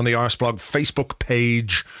Arsblog and on the Arsblog Facebook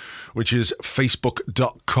page, which is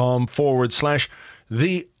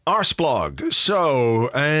facebook.com/the Arsblog. So,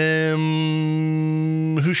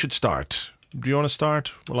 who should start? Do you want to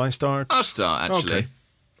start? Will I start? I'll start, actually. Okay.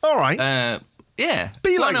 All right. Yeah.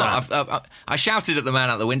 Be like that. I shouted at the man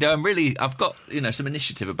out the window, and really, I've got, some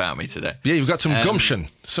initiative about me today. Yeah, you've got some gumption.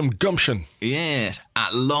 Some gumption. Yes,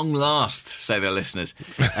 at long last, say the listeners.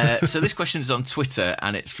 So this question is on Twitter,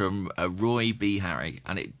 and it's from Roy B. Harry,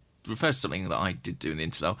 and it refers to something that I did do in the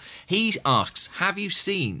interlude. He asks, have you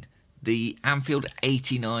seen the Anfield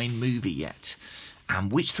 89 movie yet?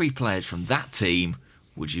 And which three players from that team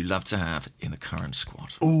would you love to have in the current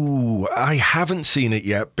squad? Ooh, I haven't seen it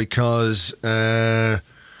yet because, I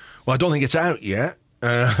don't think it's out yet.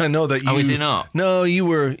 I know that you... Oh, is it not? No, you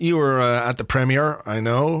were at the premiere, I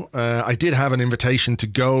know. I did have an invitation to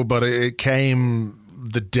go, but it came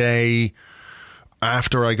the day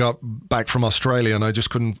after I got back from Australia, and I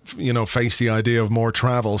just couldn't, face the idea of more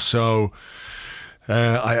travel. So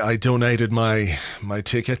I donated my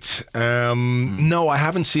ticket. No, I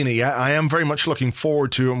haven't seen it yet. I am very much looking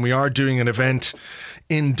forward to it, and we are doing an event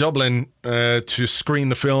in Dublin to screen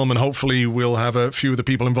the film, and hopefully we'll have a few of the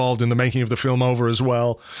people involved in the making of the film over as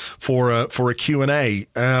well for a Q&A.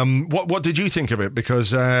 What did you think of it?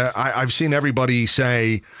 Because I've seen everybody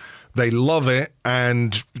say they love it,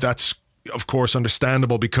 and that's of course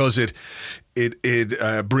understandable because it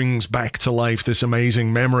brings back to life this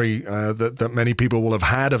amazing memory that many people will have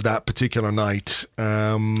had of that particular night.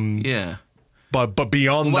 Yeah. But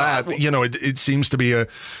beyond that, it seems to be a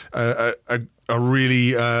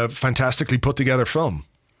really fantastically put together film.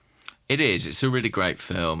 It is. It's a really great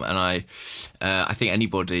film, and I think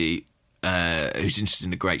anybody who's interested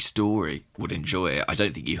in a great story would enjoy it. I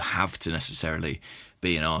don't think you have to necessarily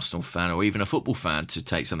be an Arsenal fan or even a football fan to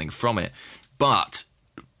take something from it, but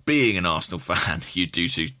being an Arsenal fan, you do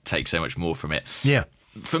take so much more from it. Yeah.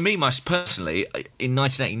 for me, personally, in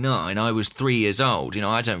 1989, I was 3 years old.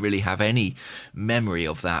 I don't really have any memory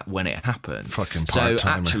of that when it happened. Fucking part-timer. So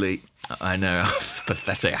actually, I know,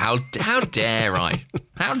 pathetic. How dare I?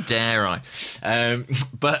 How dare I?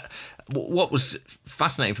 But what was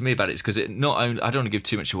fascinating for me about it is because it not only, I don't want to give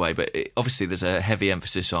too much away, but obviously there's a heavy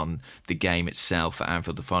emphasis on the game itself at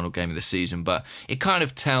Anfield, the final game of the season, but it kind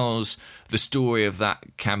of tells the story of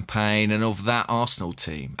that campaign and of that Arsenal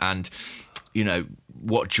team and,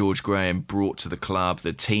 what George Graham brought to the club,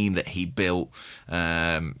 the team that he built,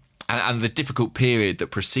 and the difficult period that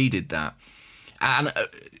preceded that. And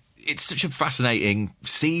it's such a fascinating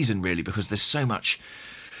season, really, because there's so much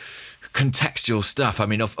contextual stuff. I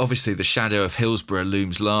mean, obviously the shadow of Hillsborough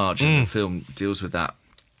looms large, and the film deals with that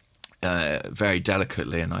very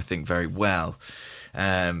delicately and I think very well.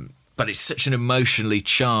 But it's such an emotionally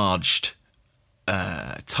charged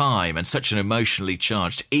time and such an emotionally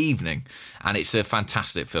charged evening, and it's a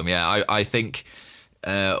fantastic film. Yeah, I think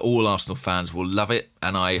all Arsenal fans will love it,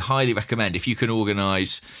 and I highly recommend, if you can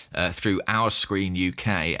organise through Our Screen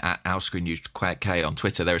UK at Our Screen UK on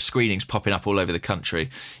Twitter, there are screenings popping up all over the country.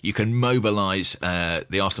 You can mobilise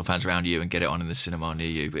the Arsenal fans around you and get it on in the cinema near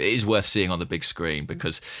you. But it is worth seeing on the big screen,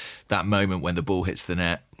 because that moment when the ball hits the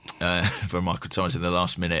net for Michael Thomas in the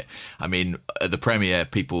last minute, I mean, at the premiere,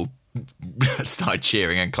 people started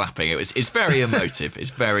cheering and clapping. It's very emotive. It's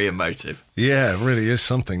very emotive. Yeah, it really is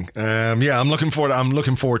something. I'm looking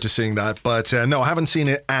forward to seeing that. But no, I haven't seen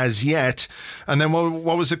it as yet. And then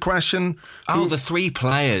what was the question? Oh, the three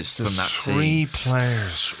players from that team. Three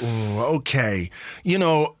players. Ooh, okay.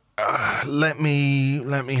 Let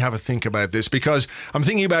me have a think about this, because I'm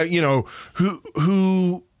thinking about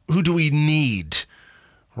who do we need,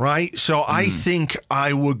 right? So I think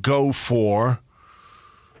I would go for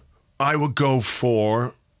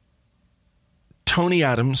Tony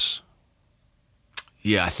Adams.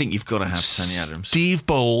 Yeah, I think you've got to have Tony Adams. Steve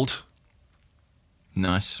Bold.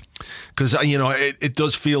 Nice. Because, it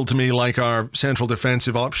does feel to me like our central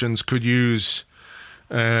defensive options could use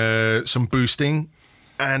some boosting.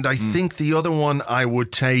 And I think the other one I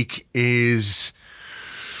would take is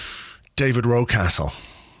David Rocastle.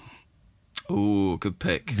 Oh, good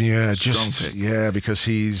pick. Yeah, pick. Because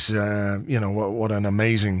he's what an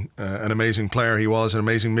amazing player he was, an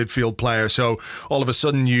amazing midfield player. So all of a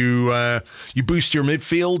sudden you boost your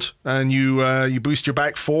midfield and you boost your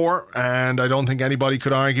back four, and I don't think anybody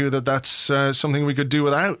could argue that that's something we could do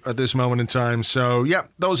without at this moment in time. So yeah,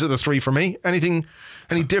 those are the three for me. Any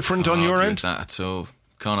different on your end? That at all.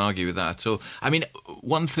 Can't argue with that at all. I mean,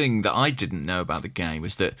 one thing that I didn't know about the game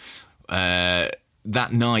was that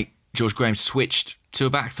that night George Graham switched to a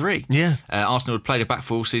back three. Yeah. Arsenal had played a back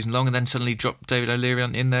four all season long, and then suddenly dropped David O'Leary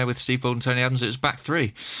in there with Steve Bold and Tony Adams. It was back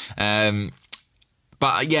three.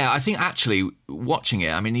 But yeah, I think actually watching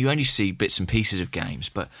it, I mean, you only see bits and pieces of games,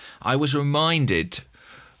 but I was reminded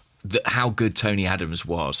that how good Tony Adams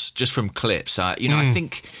was just from clips. I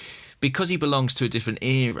think because he belongs to a different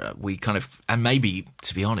era, we kind of, and maybe,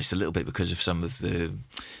 to be honest, a little bit because of some of the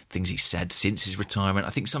things he said since his retirement, I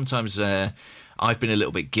think sometimes I've been a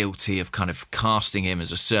little bit guilty of kind of casting him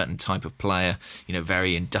as a certain type of player,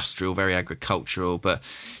 very industrial, very agricultural. But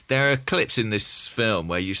there are clips in this film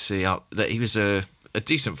where you see that he was a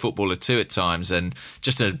decent footballer too at times, and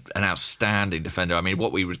just an outstanding defender. I mean,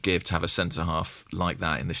 what we would give to have a centre-half like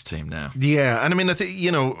that in this team now. Yeah, and I mean, I think,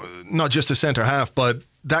 not just a centre-half, but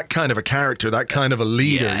that kind of a character, that kind of a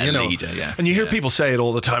leader, leader, yeah. And you hear people say it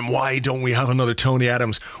all the time, why don't we have another Tony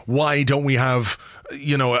Adams? Why don't we have,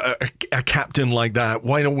 a captain like that?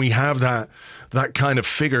 Why don't we have that kind of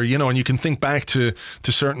figure, and you can think back to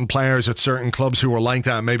certain players at certain clubs who were like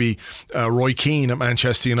that. Maybe Roy Keane at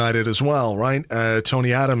Manchester United as well, right?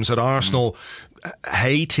 Tony Adams at Arsenal.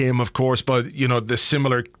 Hate him, of course, but the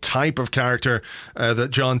similar type of character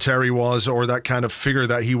that John Terry was, or that kind of figure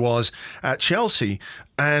that he was at Chelsea.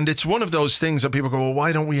 And it's one of those things that people go, well,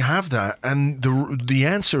 why don't we have that? And the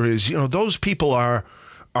answer is, those people are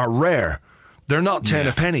rare. They're not 10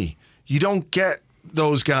 a penny. You don't get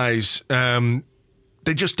those guys.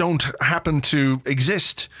 They just don't happen to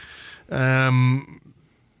exist all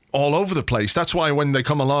over the place. That's why when they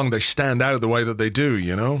come along, they stand out the way that they do,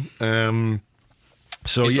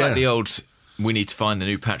 So it's like the old, we need to find the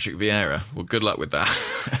new Patrick Vieira. Well, good luck with that.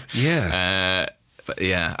 Yeah. But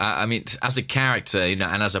yeah, I mean, as a character, and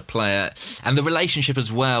as a player, and the relationship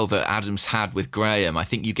as well that Adams had with Graham, I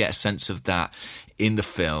think you get a sense of that in the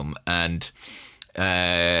film, and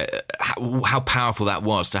how powerful that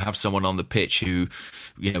was to have someone on the pitch who,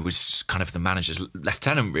 was kind of the manager's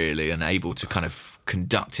lieutenant, really, and able to kind of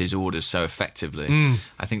conduct his orders so effectively.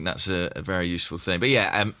 I think that's a very useful thing. But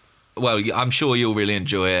yeah, Well, I'm sure you'll really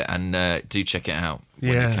enjoy it, and do check it out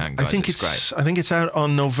when you can, guys. I think it's great. I think it's out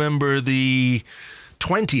on November the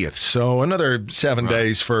 20th, so another 7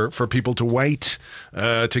 days for people to wait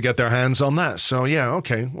to get their hands on that. So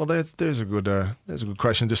okay. Well, there's a good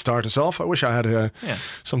question to start us off. I wish I had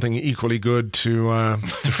something equally good to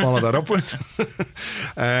follow that up with.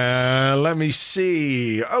 Let me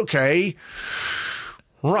see. Okay.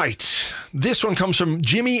 Right. This one comes from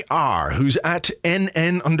Jimmy R, who's at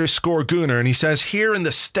NN_Gooner, and he says, here in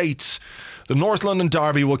the States, the North London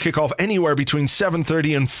Derby will kick off anywhere between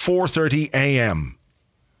 7:30 and 4:30 a.m.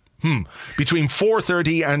 Between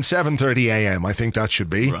 4:30 and 7:30 a.m. I think that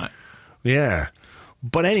should be. Right. Yeah.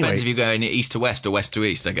 But anyway. Depends if you're going east to west or west to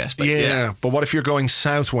east, I guess. But but what if you're going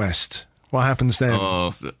southwest? What happens then?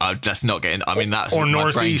 Oh, that's not getting... I mean, that's... Or my brain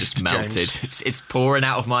northeast, just melted. James. It's pouring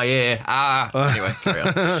out of my ear. Anyway, carry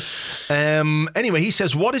on. Anyway, he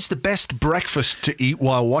says, what is the best breakfast to eat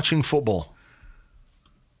while watching football?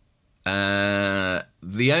 The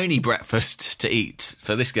only breakfast to eat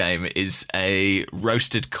for this game is a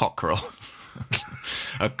roasted cockerel.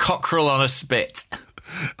 A cockerel on a spit.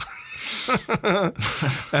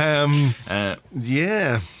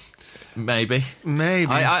 Yeah. Maybe.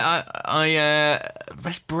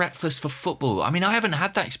 Best breakfast for football. I mean, I haven't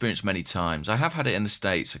had that experience many times. I have had it in the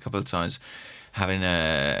States a couple of times, having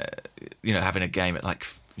a game at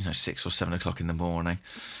 6 or 7 o'clock in the morning.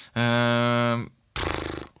 I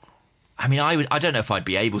mean, I don't know if I'd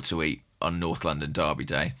be able to eat on North London Derby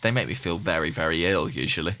Day. They make me feel very, very ill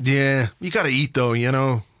usually. Yeah, you got to eat though.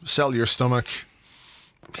 Settle your stomach.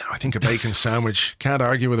 I think a bacon sandwich. Can't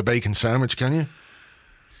argue with a bacon sandwich, can you?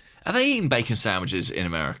 Are they eating bacon sandwiches in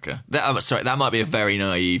America? That might be a very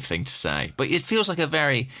naive thing to say, but it feels like in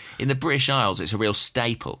the British Isles, it's a real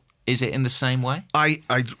staple. Is it in the same way? I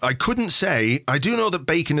couldn't say. I do know that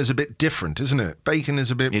bacon is a bit different, isn't it? Bacon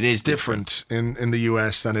is a bit different in the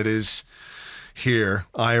US than it is here.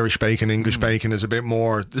 Irish bacon, English bacon is a bit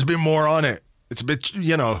more, there's a bit more on it. It's a bit,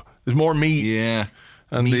 there's more meat. Yeah.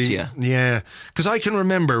 And meatier. Because I can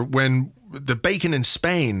remember when the bacon in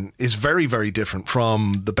Spain is very, very different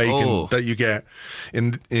from the bacon that you get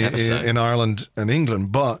in Ireland and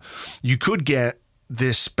England. But you could get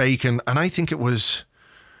this bacon, and I think it was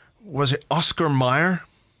it Oscar Mayer?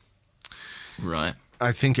 Right.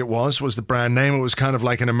 I think it was the brand name. It was kind of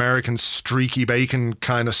like an American streaky bacon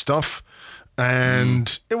kind of stuff.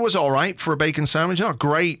 And it was all right for a bacon sandwich. Not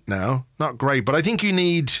great now. Not great. But I think you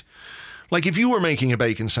need... Like, if you were making a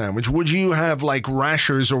bacon sandwich, would you have,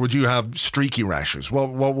 rashers or would you have streaky rashers?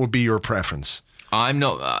 What would be your preference? I'm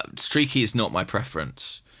not... streaky is not my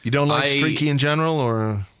preference. You don't like streaky in general,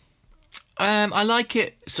 or...? I like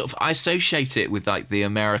it, sort of... I associate it with, the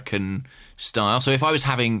American style. So if I was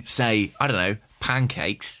having, say, I don't know,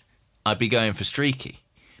 pancakes, I'd be going for streaky.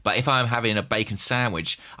 But if I'm having a bacon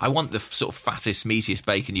sandwich, I want the sort of fattest, meatiest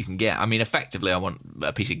bacon you can get. I mean, effectively, I want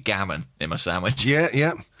a piece of gammon in my sandwich.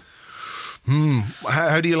 Yeah.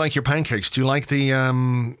 How do you like your pancakes? Do you like the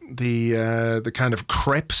kind of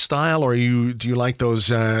crepe style, or do you like those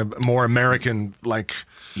more American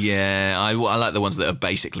Yeah, I like the ones that are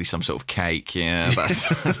basically some sort of cake. Yeah,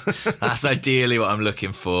 that's ideally what I'm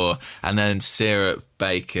looking for. And then syrup,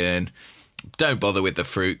 bacon. Don't bother with the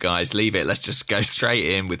fruit, guys. Leave it. Let's just go straight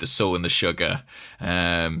in with the salt and the sugar.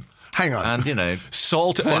 Hang on, and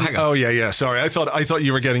salt. Oh yeah. Sorry, I thought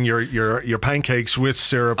you were getting your pancakes with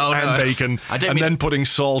syrup and bacon, and then putting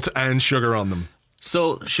salt and sugar on them.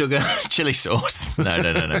 Salt, sugar, chili sauce.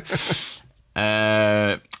 No.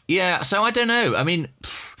 Yeah. So I don't know. I mean,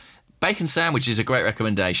 bacon sandwich is a great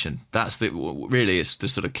recommendation. It's the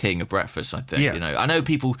sort of king of breakfast, I think. Yeah. I know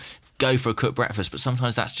people go for a cooked breakfast, but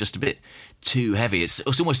sometimes that's just a bit too heavy. It's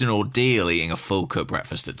almost an ordeal eating a full cooked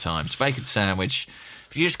breakfast at times. Bacon sandwich.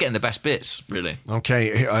 You're just getting the best bits, really.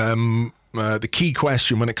 Okay. The key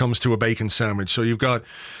question when it comes to a bacon sandwich. So you've got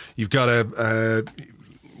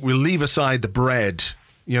we'll leave aside the bread,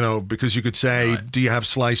 because you could say, do you have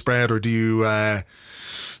sliced bread, or do you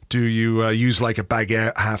use like a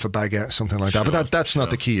baguette, half a baguette, something like that? But that's not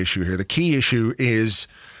the key issue here. The key issue is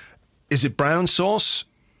it brown sauce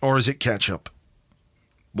or is it ketchup?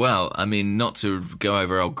 Well, I mean, not to go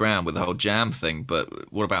over old ground with the whole jam thing,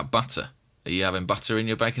 but what about butter? Are you having butter in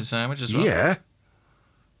your bacon sandwich as well? Yeah.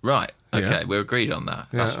 Right. Okay, we're agreed on that.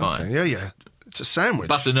 That's fine. Okay. Yeah. It's a sandwich.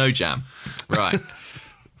 Butter, no jam. Right.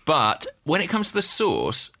 But when it comes to the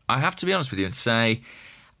sauce, I have to be honest with you and say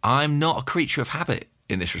I'm not a creature of habit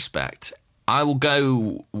in this respect. I will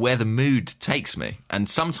go where the mood takes me. And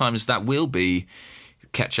sometimes that will be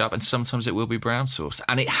ketchup and sometimes it will be brown sauce.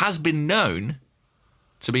 And it has been known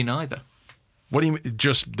to be neither. What do you mean?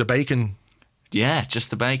 Just the bacon? Yeah, just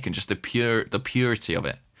the bacon, just the purity of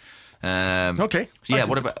it. Okay. So yeah,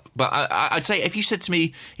 what about? But I'd say if you asked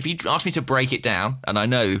me to break it down, and I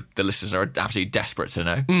know the listeners are absolutely desperate to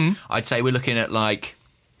know, I'd say we're looking at like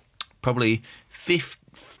probably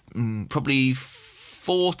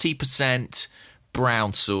 40%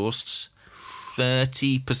 brown sauce,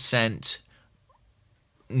 40%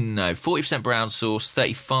 brown sauce,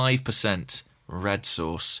 35% red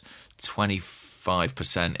sauce,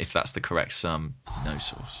 25%, if that's the correct sum, no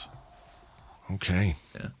sauce. Okay.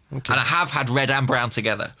 Yeah. Okay. And I have had red and brown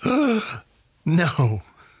together. No.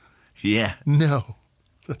 Yeah. No.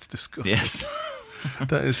 That's disgusting. Yes.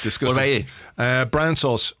 That is disgusting. What about you? Brown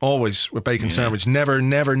sauce, always with bacon sandwich. Never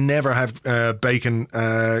have bacon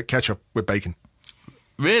ketchup with bacon.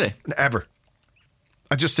 Really? Ever.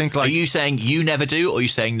 I just think like... Are you saying you never do, or are you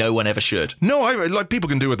saying no one ever should? No, like people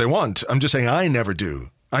can do what they want. I'm just saying I never do.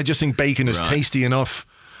 I just think bacon is tasty enough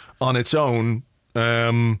on its own.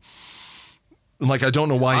 Like, I don't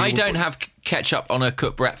know why... I don't have ketchup on a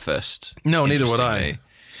cooked breakfast. No, neither would I.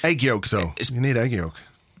 Egg yolk, though. You need egg yolk.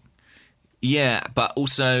 Yeah, but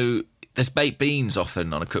also there's baked beans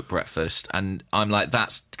often on a cooked breakfast, and I'm like,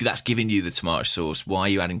 that's giving you the tomato sauce. Why are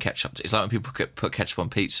you adding ketchup? It's like when people put ketchup on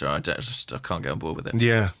pizza. I can't get on board with it.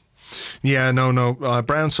 Yeah. No.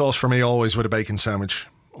 Brown sauce for me always with a bacon sandwich.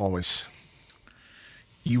 Always.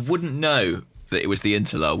 You wouldn't know that it was the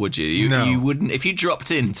Interlull, would you? No. You wouldn't if you dropped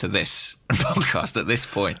into this podcast at this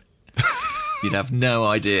point. You'd have no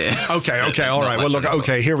idea. Okay, all right. Well, look,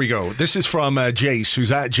 okay, here we go. This is from Jace,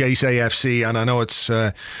 who's at Jace AFC, and I know it's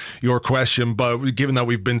your question, but given that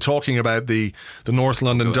we've been talking about the North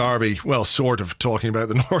London Derby, well, sort of talking about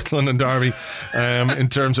the North London Derby in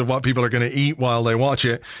terms of what people are going to eat while they watch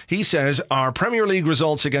it, he says, our Premier League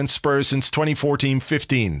results against Spurs since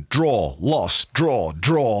 2014-15, draw, loss, draw,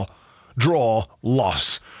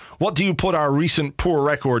 loss. What do you put our recent poor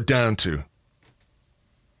record down to?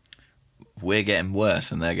 We're getting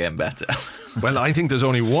worse and they're getting better. Well, I think there's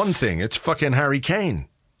only one thing. It's fucking Harry Kane.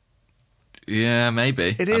 Yeah,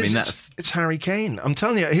 maybe. It is. I mean, it's Harry Kane. I'm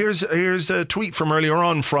telling you. Here's a tweet from earlier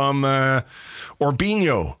on from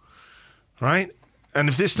Orbinho, right? And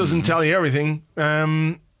if this doesn't tell you everything,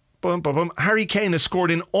 Harry Kane has scored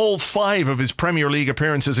in all 5 of his Premier League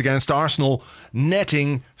appearances against Arsenal,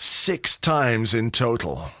 netting 6 times in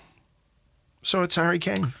total. So it's Harry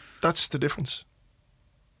Kane. That's the difference.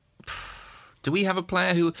 Do we have a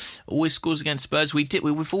player who always scores against Spurs?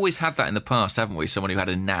 We've always had that in the past, haven't we? Someone who had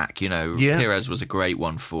a knack, Yeah. Pires was a great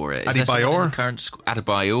one for it. Adebayor?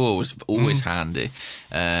 Adebayor was always handy.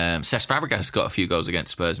 Cesc Fabregas has got a few goals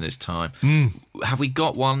against Spurs in his time. Have we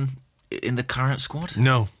got one in the current squad?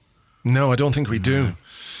 No, I don't think we do.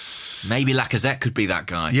 Maybe Lacazette could be that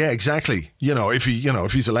guy. Yeah, exactly. If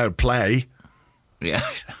he's allowed play. Yeah,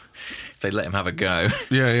 if they let him have a go.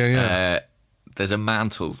 Yeah. There's a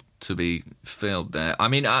mantle to be filled there. I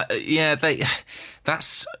mean,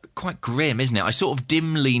 that's quite grim, isn't it? I sort of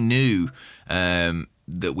dimly knew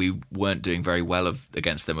that we weren't doing very well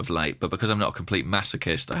against them of late, but because I'm not a complete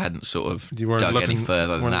masochist, I hadn't sort of dug any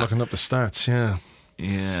further than that. You weren't looking up the stats, yeah.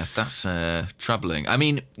 Yeah, that's troubling. I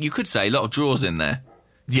mean, you could say a lot of draws in there.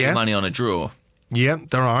 Yeah. Money on a draw. Yeah,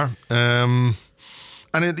 there are. And,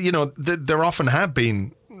 there often have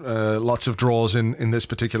been lots of draws in this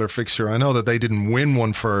particular fixture. I know that they didn't win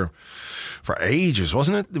one for ages,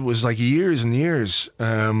 wasn't it? It was like years and years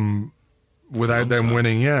without them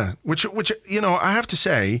winning. Yeah, which I have to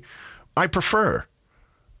say, I prefer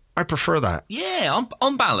that. Yeah,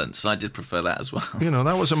 on balance, I did prefer that as well.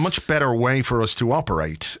 That was a much better way for us to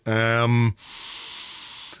operate.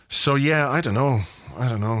 So yeah, I don't know.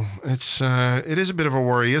 It is a bit of a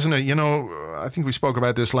worry, isn't it? I think we spoke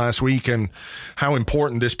about this last week and how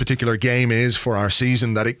important this particular game is for our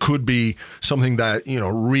season, that it could be something that,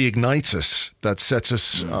 reignites us, that sets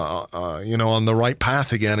us, on the right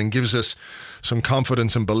path again and gives us some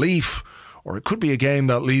confidence and belief. Or it could be a game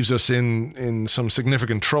that leaves us in some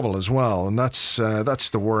significant trouble as well. And that's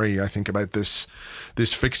the worry, I think, about this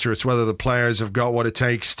fixture. It's whether the players have got what it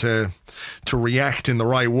takes to react in the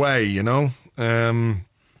right way, I'm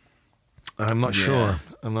not sure.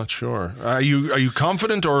 Are you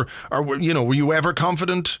confident, or were you ever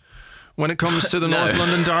confident when it comes to the North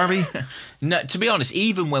London Derby? No, to be honest,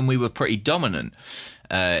 even when we were pretty dominant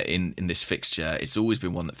in this fixture, it's always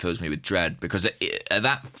been one that fills me with dread, because at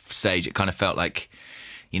that stage it kind of felt like,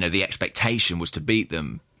 the expectation was to beat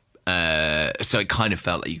them. So it kind of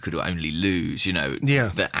felt like you could only lose,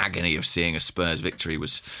 The agony of seeing a Spurs victory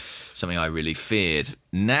was something I really feared.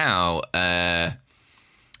 Now,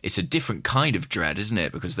 it's a different kind of dread, isn't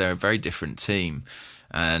it? Because they're a very different team.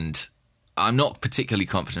 And I'm not particularly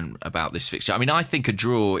confident about this fixture. I mean, I think a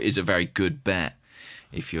draw is a very good bet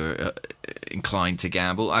if you're inclined to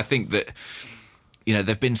gamble. I think that,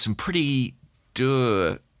 there've been some pretty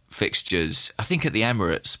dour fixtures, I think, at the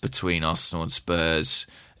Emirates between Arsenal and Spurs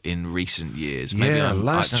in recent years. Maybe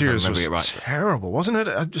last year's was terrible, wasn't it?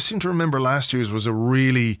 I just seem to remember last year's was a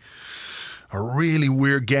really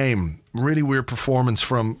weird game, really weird performance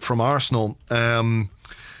from Arsenal.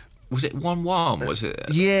 Was it 1-1? Was it?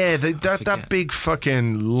 Yeah, that big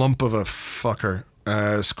fucking lump of a fucker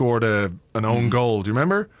scored an own goal. Do you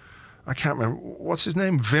remember? I can't remember. What's his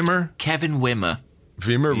name? Wimmer? Kevin Wimmer.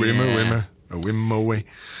 Wimmer. A whim away.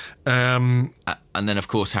 And then, of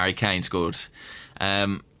course, Harry Kane scored.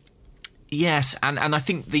 Yes, and I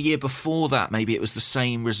think the year before that, maybe it was the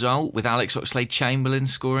same result with Alex Oxlade-Chamberlain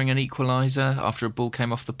scoring an equaliser after a ball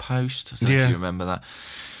came off the post. I don't know if you remember that.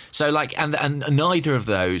 So, and neither of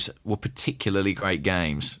those were particularly great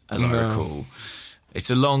games, as I recall. It's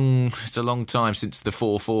a long time since the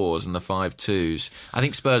 4-4s and the 5-2s. I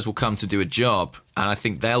think Spurs will come to do a job, and I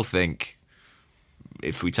think they'll think,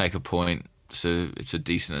 if we take a point, so it's a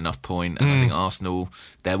decent enough point. And I think Arsenal,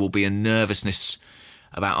 there will be a nervousness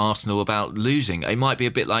about Arsenal about losing. It might be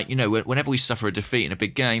a bit like, whenever we suffer a defeat in a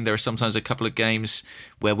big game, there are sometimes a couple of games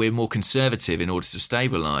where we're more conservative in order to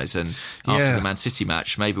stabilise. And after the Man City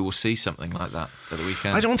match, maybe we'll see something like that for the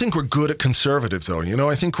weekend. I don't think we're good at conservative, though.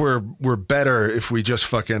 I think we're better if we just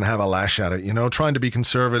fucking have a lash at it. Trying to be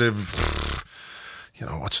conservative,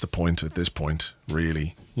 what's the point at this point,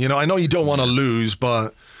 really? I know you don't want to lose,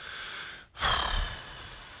 but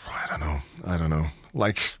I don't know.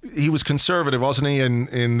 Like, he was conservative, wasn't he,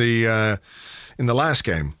 in the last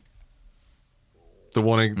game, the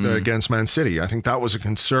one against Man City? I think that was a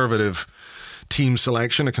conservative team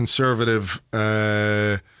selection, a conservative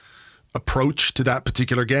approach to that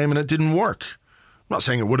particular game, and it didn't work. I'm not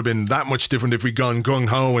saying it would have been that much different if we'd gone gung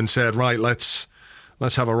ho and said, right, let's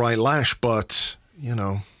have a right lash, but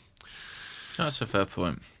that's a fair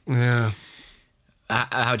point. Yeah.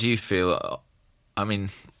 How do you feel? I mean,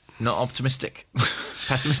 not optimistic,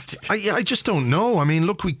 pessimistic. I just don't know. I mean,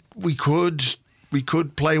 look, we could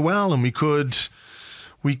play well, and we could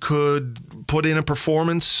put in a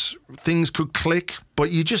performance. Things could click,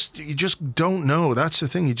 but you just don't know. That's the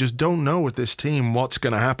thing. You just don't know with this team what's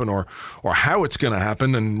going to happen, or how it's going to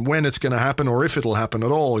happen, and when it's going to happen, or if it'll happen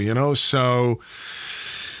at all. So,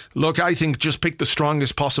 look, I think just pick the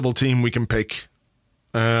strongest possible team we can pick.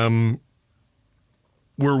 We're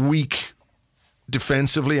weak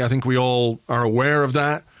defensively. I think we all are aware of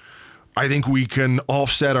that. I think we can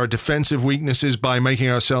offset our defensive weaknesses by making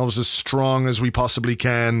ourselves as strong as we possibly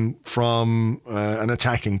can from an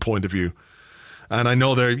attacking point of view. And I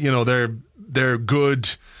know they're good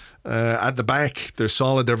at the back. They're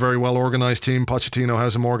solid. They're a very well organised team. Pochettino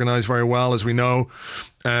has them organised very well, as we know.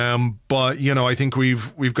 But I think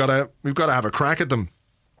we've got to have a crack at them.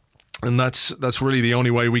 And that's really the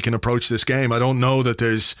only way we can approach this game. I don't know that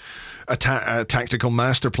there's a tactical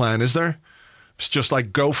master plan, is there? It's just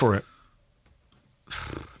like, go for it.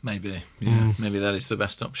 Maybe. Yeah, maybe that is the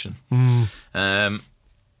best option. Let's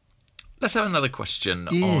have another question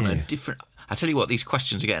on a different... I tell you what, these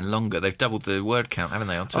questions are getting longer. They've doubled the word count, haven't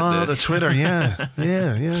they, on Twitter? Oh, the Twitter, yeah.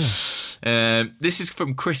 This is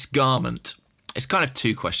from Chris Garment. It's kind of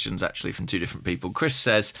two questions, actually, from two different people. Chris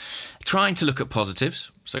says, trying to look at positives,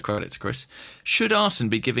 so credit to Chris, should Arsene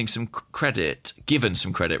be given some credit,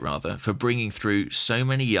 for bringing through so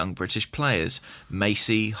many young British players?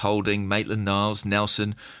 Macy, Holding, Maitland-Niles,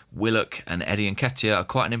 Nelson, Willock and Eddie Nketiah are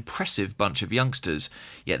quite an impressive bunch of youngsters,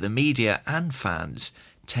 yet the media and fans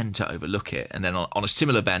tend to overlook it. And then on a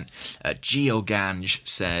similar bent, Gio Gange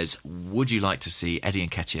says, would you like to see Eddie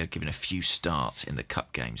Nketiah given a few starts in the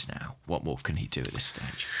cup games now? What more can he do at this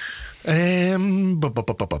stage? The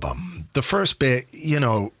first bit,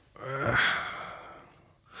 I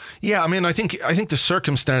mean, I think the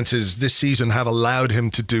circumstances this season have allowed him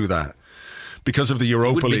to do that. Because of the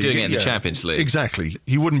Europa League. He wouldn't be doing it in the Champions League. Exactly.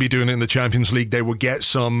 He wouldn't be doing it in the Champions League. They would get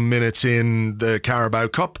some minutes in the Carabao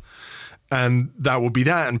Cup, and that would be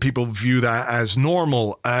that, and people view that as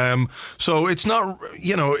normal. So it's not,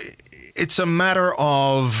 it's a matter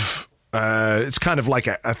of, it's kind of like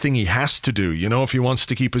a thing he has to do, if he wants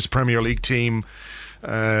to keep his Premier League team,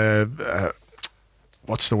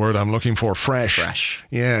 what's the word I'm looking for? Fresh.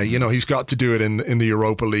 Yeah, he's got to do it in the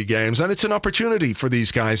Europa League games, and it's an opportunity for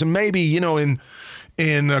these guys. And maybe,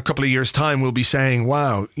 in a couple of years' time, we'll be saying,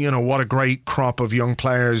 wow, what a great crop of young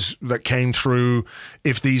players that came through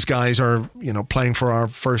if these guys are, playing for our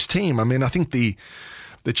first team. I mean, I think the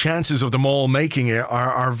chances of them all making it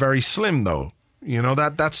are very slim, though.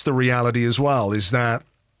 That's the reality as well, is that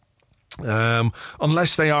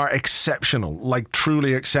unless they are exceptional, like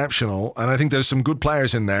truly exceptional. And I think there's some good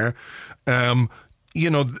players in there.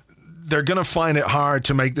 They're going to find it hard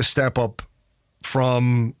to make the step up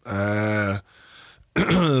from the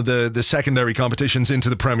secondary competitions into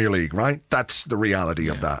the Premier League, right? That's the reality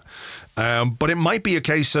of that. But it might be a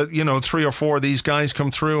case that, 3 or 4 of these guys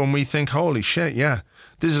come through and we think, holy shit, yeah,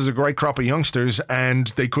 this is a great crop of youngsters and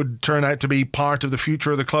they could turn out to be part of the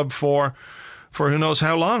future of the club for who knows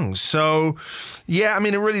how long. So, yeah, I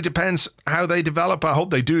mean, it really depends how they develop. I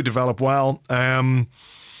hope they do develop well.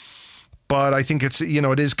 But I think it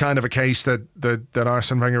is kind of a case that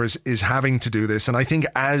Arsene Wenger is having to do this. And I think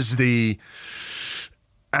as the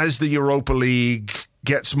Europa League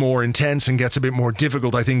gets more intense and gets a bit more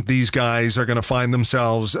difficult, I think these guys are going to find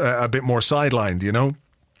themselves a bit more sidelined,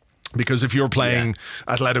 Because if you're playing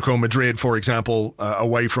Atletico Madrid, for example,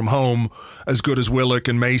 away from home, as good as Willock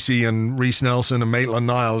and Macy and Reece Nelson and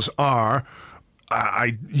Maitland-Niles are,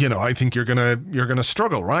 I think you're gonna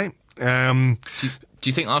struggle, right? Do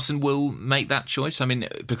you think Arsene will make that choice? I mean,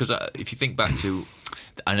 because if you think back to,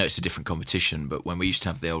 I know it's a different competition, but when we used to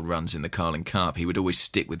have the old runs in the Carling Cup, he would always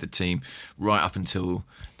stick with the team right up until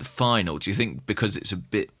the final. Do you think because it's a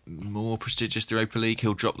bit more prestigious, the Europa League,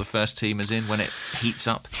 he'll drop the first teamers in when it heats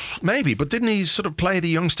up? Maybe, but didn't he sort of play the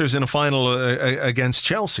youngsters in a final against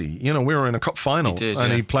Chelsea? We were in a cup final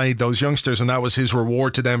he played those youngsters and that was his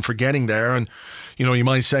reward to them for getting there. And, you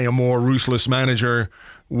might say a more ruthless manager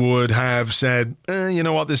would have said, you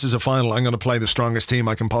know what, this is a final. I'm going to play the strongest team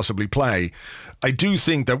I can possibly play. I do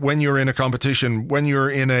think that when you're in a competition, when you're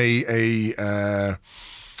in a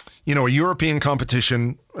European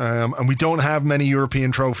competition, and we don't have many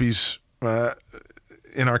European trophies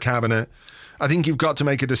in our cabinet, I think you've got to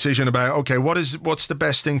make a decision about, okay, what's the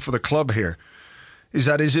best thing for the club here? Is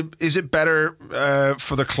it better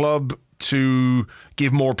for the club to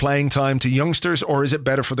give more playing time to youngsters, or is it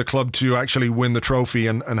better for the club to actually win the trophy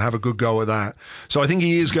and have a good go at that? So I think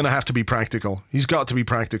he is going to have to be practical. He's got to be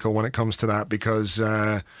practical when it comes to that because,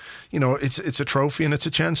 it's a trophy and it's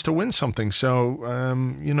a chance to win something. So,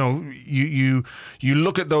 you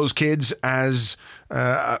look at those kids as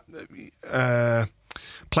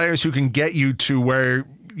players who can get you to where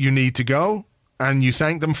you need to go, and you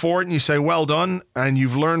thank them for it and you say, well done, and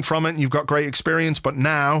you've learned from it and you've got great experience, but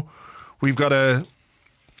now we've got to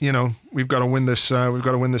win this. We've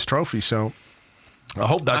got to win this trophy. So I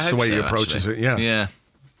hope that's the way he approaches it. Yeah,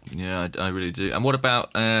 I really do. And what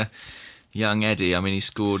about young Eddie? I mean, he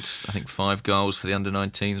scored, I think, 5 goals for the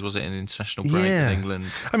under-19s. Was it in the international break in England?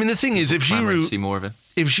 I mean, the thing is, if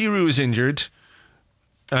Giroud is injured,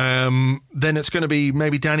 then it's going to be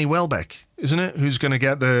maybe Danny Welbeck, isn't it? Who's going to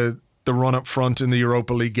get the run up front in the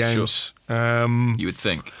Europa League games. Sure. You would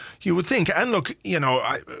think. And look,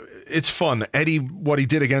 it's fun. Eddie, what he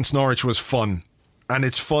did against Norwich was fun. And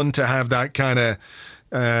it's fun to have that kind of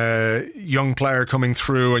young player coming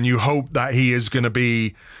through, and you hope that he is going to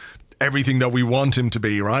be everything that we want him to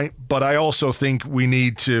be, right? But I also think we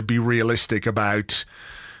need to be realistic about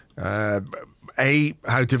A,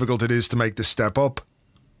 how difficult it is to make the step up.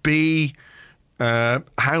 B,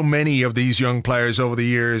 how many of these young players over the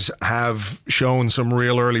years have shown some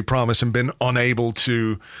real early promise and been unable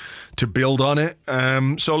to build on it.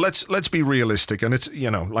 So let's be realistic. And it's,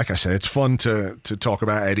 like I said, it's fun to talk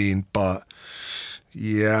about Eddie, but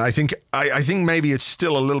yeah, I think maybe it's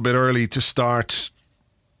still a little bit early to start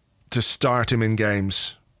him in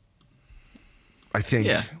games. I think.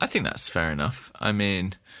 Yeah, I think that's fair enough. I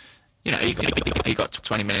mean, he got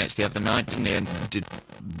 20 minutes the other night, didn't he? And did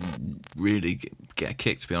really get a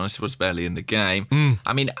kick, to be honest. He was barely in the game.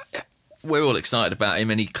 I mean, we're all excited about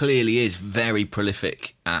him, and he clearly is very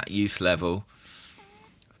prolific at youth level.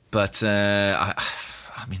 But, I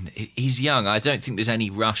mean, he's young. I don't think there's any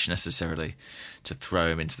rush necessarily to throw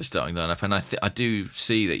him into the starting lineup. And I do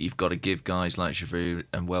see that you've got to give guys like Giroud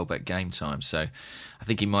and Welbeck game time. So I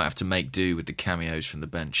think he might have to make do with the cameos from the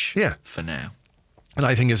bench for now. And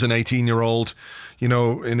I think as an 18-year-old,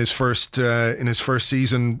 in his first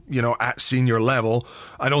season, at senior level,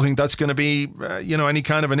 I don't think that's going to be, any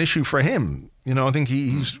kind of an issue for him. I think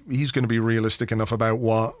he's going to be realistic enough about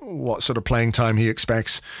what sort of playing time he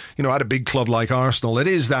expects. At a big club like Arsenal, it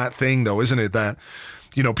is that thing, though, isn't it? That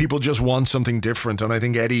people just want something different, and I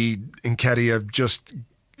think Eddie Nketiah just.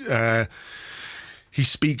 He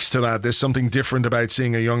speaks to that. There's something different about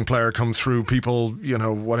seeing a young player come through. People,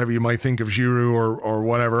 whatever you might think of Giroud or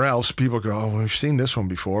whatever else, people go, oh, we've seen this one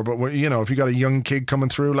before. But, if you got a young kid coming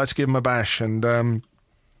through, let's give him a bash. And,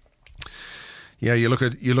 yeah, you look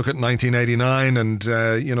at 1989 and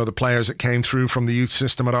the players that came through from the youth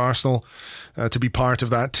system at Arsenal to be part of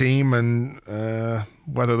that team, and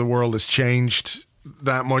whether the world has changed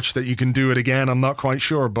that much that you can do it again, I'm not quite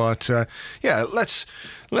sure. But let's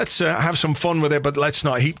have some fun with it, but let's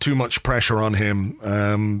not heap too much pressure on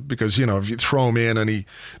him, because if you throw him in and he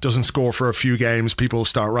doesn't score for a few games, people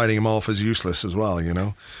start writing him off as useless as well.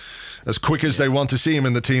 As quick as they want to see him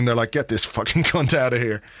in the team, they're like, get this fucking cunt out of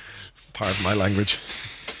here. Pardon my language.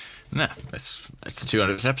 No, that's the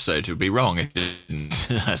 200th episode. It would be wrong if it didn't.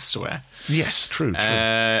 I swear. Yes, true.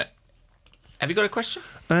 Have you got a question?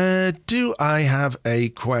 Do I have a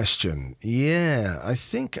question? Yeah, I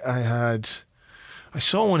think I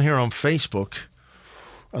saw one here on Facebook,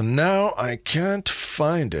 and now I can't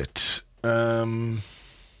find it.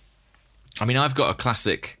 I've got a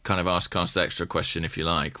classic kind of Askcast Extra question, if you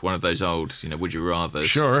like. One of those old, would you rather?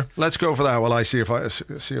 Sure, let's go for that. While I see if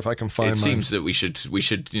I can find. It seems that we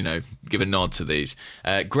should give a nod to these.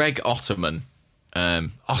 Greg Ottoman,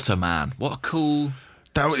 Ottoman. What a cool.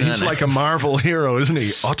 He's like a Marvel hero, isn't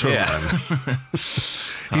he? Ottoman. Yeah.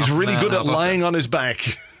 He's really good at lying on his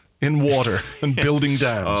back in water and building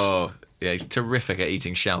dams. Oh, yeah, he's terrific at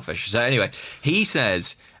eating shellfish. So anyway, he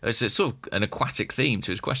says, it's a sort of an aquatic theme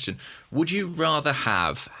to his question, would you rather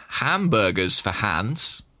have hamburgers for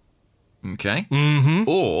hands, okay,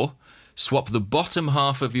 or swap the bottom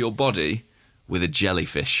half of your body with a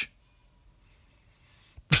jellyfish?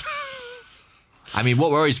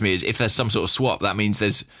 What worries me is if there's some sort of swap, that means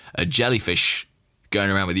there's a jellyfish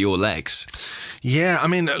going around with your legs. Yeah,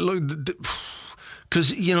 look, because,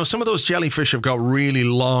 some of those jellyfish have got really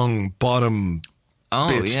long bottom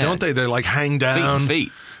bits, don't they? They're like hang down.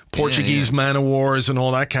 Feet. Portuguese man o' wars and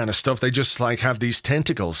all that kind of stuff. They just have these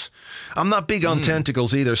tentacles. I'm not big on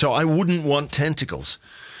tentacles either, so I wouldn't want tentacles.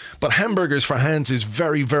 But hamburgers for hands is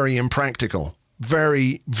very, very impractical.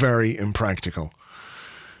 Very, very impractical.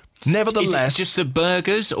 Nevertheless, is it just the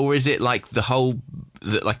burgers, or is it like the whole?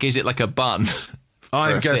 Is it like a bun?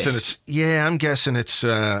 I'm guessing it's. Yeah, I'm guessing it's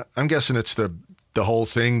the whole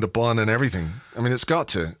thing, the bun and everything. It's got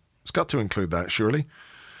to include that, surely.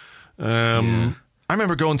 I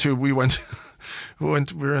remember we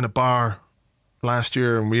were in a bar last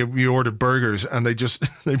year and we ordered burgers, and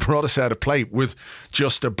they brought us out a plate with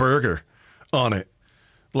just a burger on it,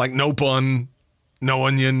 like no bun. No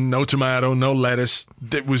onion, no tomato, no lettuce.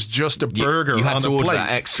 It was just a burger on a plate. You had to order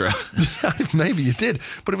that extra. Maybe you did.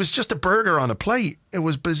 But it was just a burger on a plate. It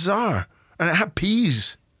was bizarre. And it had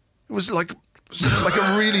peas. It was like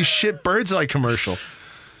a really shit Bird's Eye commercial.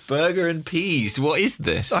 Burger and peas. What is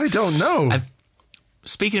this? I don't know.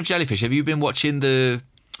 Speaking of jellyfish, have you been watching the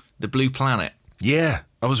Blue Planet? Yeah.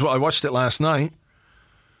 I watched it last night.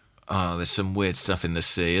 Oh, there's some weird stuff in the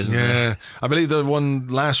sea, isn't there? Yeah. I believe the one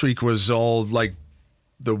last week was all like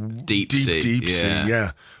the deep sea.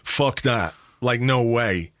 Yeah. Fuck that. No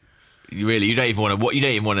way. Really, you don't even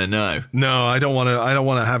want to know. No, I don't want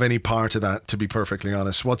to have any part of that, to be perfectly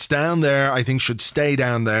honest. What's down there, I think, should stay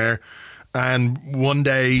down there, and one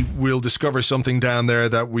day we'll discover something down there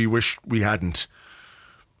that we wish we hadn't.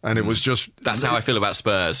 And it was just... That's how I feel about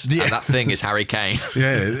Spurs. Yeah. And that thing is Harry Kane.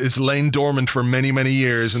 Yeah, it's lain dormant for many, many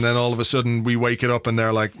years, and then all of a sudden we wake it up and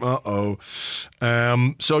they're like, uh-oh.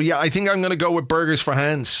 So yeah, I think I'm going to go with burgers for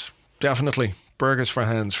hands. Definitely. Burgers for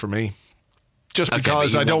hands for me. Just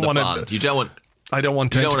because I don't want to... You don't want... I don't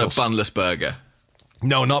want tentacles. You don't want a bunless burger.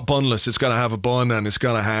 No, not bunless. It's got to have a bun, and it's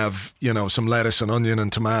got to have, some lettuce and onion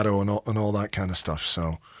and tomato and all that kind of stuff,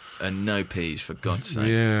 so... And no peas, for God's sake.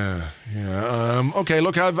 Yeah. Okay,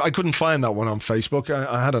 look, I couldn't find that one on Facebook.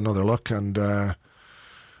 I had another look, and I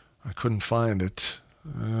couldn't find it.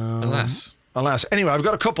 Alas. Anyway, I've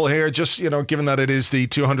got a couple here, just, given that it is the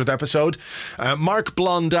 200th episode. Mark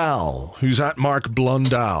Blondal, who's at Mark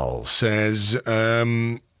Blondal, says,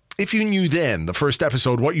 if you knew then, the first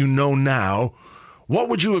episode, what you know now, what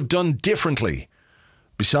would you have done differently,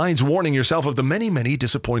 besides warning yourself of the many, many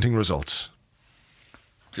disappointing results?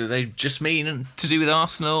 Do they just mean to do with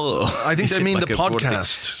Arsenal? Or I think they mean the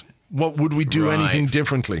podcast. What would we do anything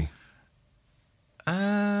differently?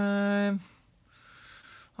 I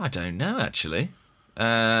don't know, actually.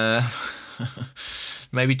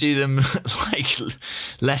 Maybe do them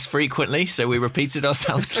less frequently, so we repeated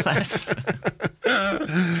ourselves less.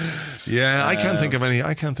 Yeah, I can't think of any.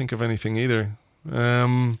 I can't think of anything either.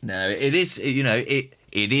 No, it is.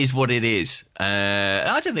 It is what it is. I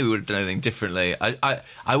don't think we would have done anything differently.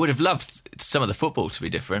 I would have loved some of the football to be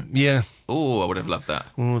different. Yeah. Oh, I would have loved that.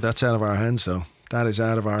 Oh, that's out of our hands, though. That is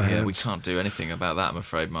out of our hands. Yeah, we can't do anything about that, I'm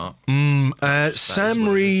afraid, Mark.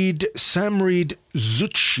 Samreed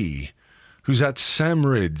Zucci, who's at Sam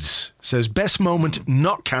Rids, says, best moment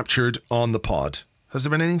not captured on the pod. Has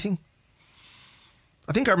there been anything?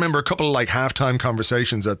 I think I remember a couple of like halftime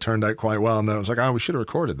conversations that turned out quite well, and then I was like, we should have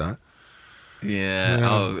recorded that. Yeah.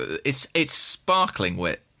 Oh, it's sparkling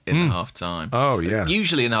wit in the halftime. Oh, yeah.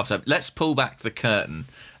 Usually in the halftime. Let's pull back the curtain.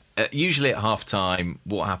 Usually at halftime,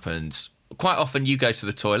 what happens? Quite often you go to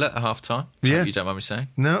the toilet at halftime. Yeah. You don't mind me saying?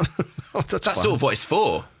 No, that's fine. Sort of what it's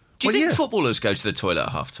for. Do you think footballers go to the toilet at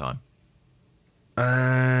halftime?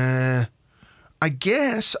 I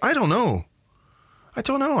guess. I don't know.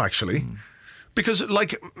 Actually. Because,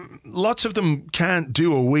 like, lots of them can't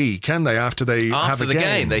do a wee, can they, after they have a game? After the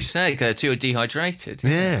game, they say they're too dehydrated.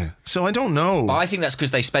 Yeah, so I don't know. But I think that's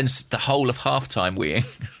because they spend the whole of half-time weeing.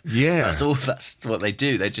 Yeah. That's what they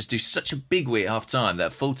do. They just do such a big wee at half-time that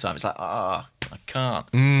at full-time it's like, I can't.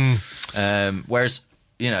 Whereas,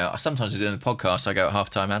 sometimes I do in the podcast, I go at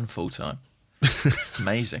half-time and full-time.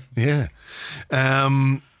 Amazing. Yeah.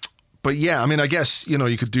 But, yeah, I mean, I guess,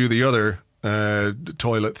 you could do the other...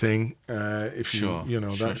 toilet thing, if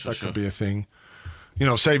that could be a thing.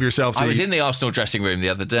 Save yourself. I was in the Arsenal dressing room the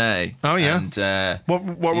other day. Oh yeah. And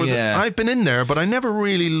what were I've been in there, but I never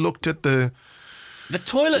really looked at the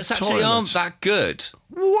toilets. Actually, aren't that good.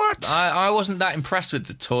 What? I wasn't that impressed with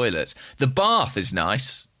the toilets. The bath is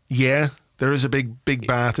nice. Yeah, there is a big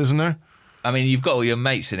bath, isn't there? I mean, you've got all your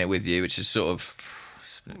mates in it with you, which is sort of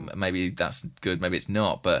maybe that's good, maybe it's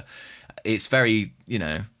not, but it's very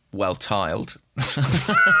well tiled.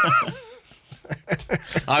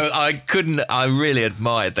 I really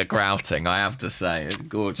admired the grouting, I have to say. It's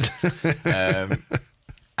gorgeous.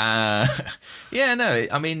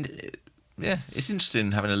 It's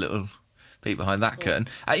interesting having a little peek behind that curtain.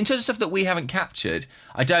 In terms of stuff that we haven't captured,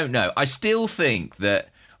 I don't know. I still think that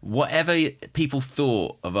whatever people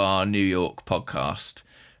thought of our New York podcast,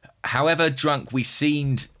 however drunk we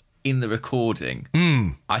seemed in the recording,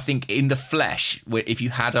 I think in the flesh, if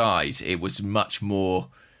you had eyes, it was much more...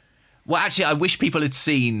 Well, actually, I wish people had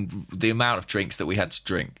seen the amount of drinks that we had to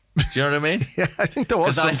drink. Do you know what I mean? Yeah, I think there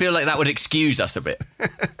was Because I feel like that would excuse us a bit.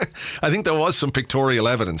 I think there was some pictorial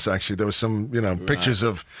evidence, actually. There was some, pictures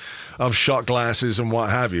of shot glasses and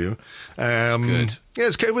what have you. Good.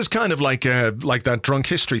 Yeah, it was kind of like that drunk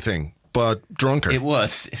history thing, but drunker. It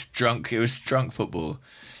was. It was drunk football.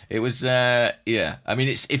 It was, I mean,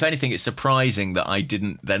 if anything, it's surprising that I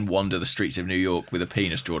didn't then wander the streets of New York with a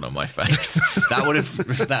penis drawn on my face.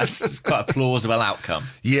 That's quite a plausible outcome.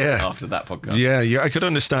 Yeah. After that podcast. Yeah, I could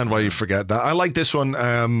understand why you forget that. I like this one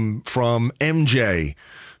from MJ,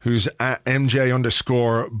 who's at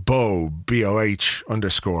MJ_Boh,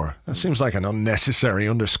 BOH_. That seems like an unnecessary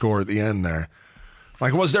underscore at the end there.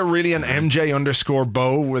 Like, was there really an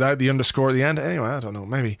MJ_Boh without the underscore at the end? Anyway, I don't know,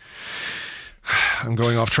 maybe. I'm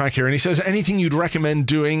going off track here. And he says, anything you'd recommend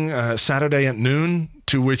doing Saturday at noon?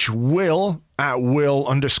 To which Will, at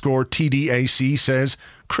Will_TDAC, says,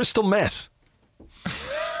 crystal meth.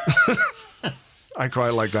 I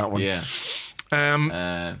quite like that one. Yeah.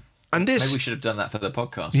 And this... Maybe we should have done that for the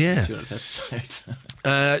podcast. Yeah. 200th episode.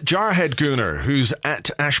 Jarhead Gooner, who's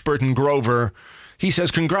at Ashburton Grover, he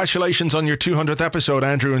says, congratulations on your 200th episode,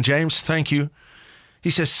 Andrew and James. Thank you.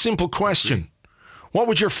 He says, simple question. What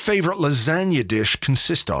would your favourite lasagna dish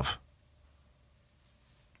consist of?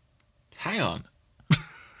 Hang on.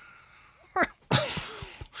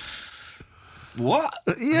 What?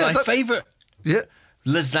 Yeah, my favourite Yeah.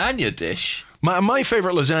 lasagna dish? My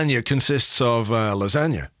favourite lasagna consists of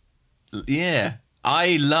lasagna. Yeah.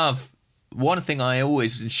 I love... One thing I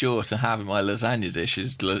always ensure to have in my lasagna dish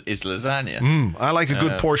is lasagna. I like a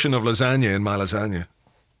good portion of lasagna in my lasagna.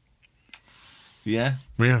 Yeah.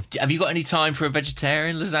 Yeah. Have you got any time for a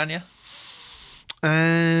vegetarian lasagna?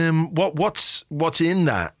 What's in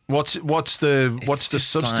that? What's the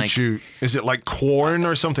substitute? Is it like corn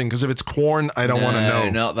or something? Because if it's corn, I don't want to know. No,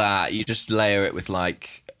 not that. You just layer it with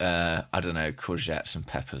courgettes and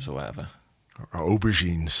peppers or whatever. Or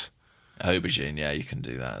aubergines. Aubergine, yeah, you can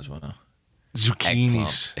do that as well. Zucchinis.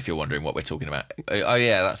 Eggplant, if you're wondering what we're talking about. Oh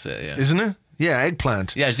yeah, that's it. Yeah. Isn't it? Yeah,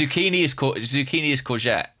 eggplant. Yeah, zucchini is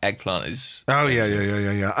courgette. Eggplant is. Oh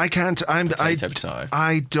yeah. I can't. Potato.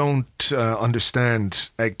 I don't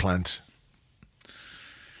understand eggplant.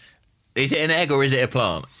 Is it an egg or is it a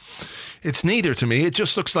plant? It's neither to me. It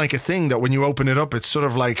just looks like a thing that when you open it up, it's sort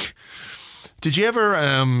of like. Did you ever,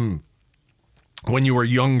 when you were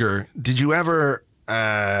younger, did you ever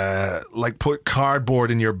put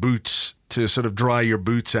cardboard in your boots to sort of dry your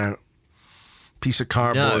boots out? Piece of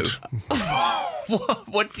cardboard. No.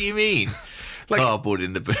 What do you mean? Cardboard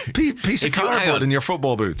in the boot? Piece of cardboard in your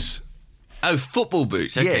football boots. Oh, football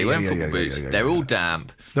boots. Okay, football boots. Yeah, They're all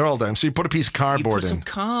damp. They're all damp. So you put a piece of cardboard in. in. Some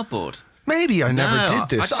cardboard. Maybe I never did I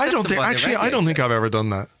this. just I left don't them think. by the Actually, I don't think radiator. I've ever done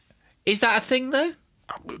that. Is that a thing, though?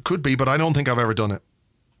 Could be, but I don't think I've ever done it.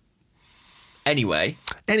 Anyway,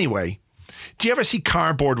 do you ever see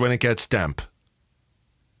cardboard when it gets damp?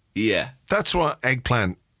 yeah. That's what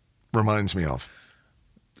eggplant reminds me of.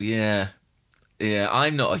 Yeah. Yeah,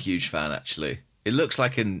 I'm not a huge fan, actually. It looks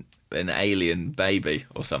like an alien baby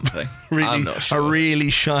or something. Really, I'm not sure. a really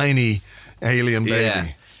shiny alien baby. Yeah.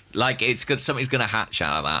 Like, something's going to hatch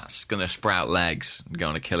out of that. It's going to sprout legs and go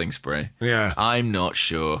on a killing spree. Yeah. I'm not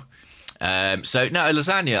sure. So, no,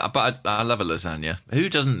 lasagna. But I love a lasagna. Who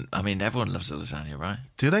doesn't? I mean, everyone loves a lasagna, right?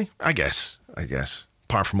 Do they? I guess.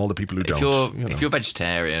 Apart from all the people who If don't. you're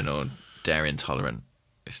vegetarian or dairy intolerant,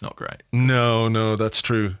 it's not great. No, that's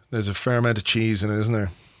true. There's a fair amount of cheese in it, isn't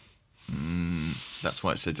there? That's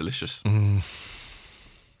why it's so delicious.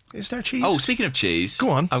 Is there cheese? Oh, speaking of cheese, Go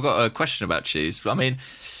on. I've got a question about cheese. I mean,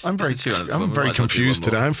 I'm very it's the 200th one, we might as well do confused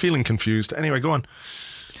one more. today. I'm feeling confused. Anyway, go on.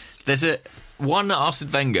 There's one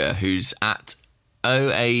Arsene Wenger who's at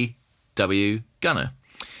OAW Gunner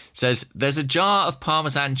says there's a jar of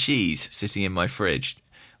Parmesan cheese sitting in my fridge.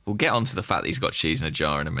 We'll get onto the fact that he's got cheese in a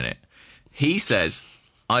jar in a minute. He says,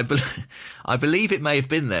 I believe it may have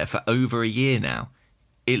been there for over a year now.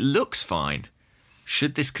 It looks fine.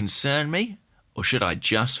 Should this concern me, or should I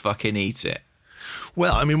just fucking eat it?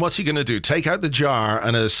 Well, I mean, what's he going to do? Take out the jar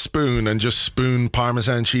and a spoon and just spoon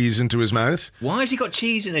Parmesan cheese into his mouth? Why has he got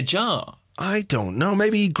cheese in a jar? I don't know.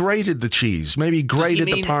 Maybe he grated the cheese. Maybe he Does he grated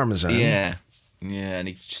the mean- Parmesan. Yeah, and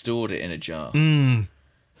he stored it in a jar.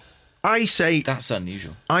 I say That's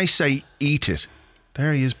unusual. eat it.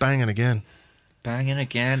 There he is banging again. Banging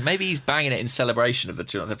again. Maybe he's banging it in celebration of the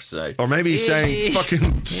 200th episode. Or maybe he's saying,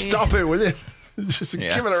 fucking stop it, will you? Just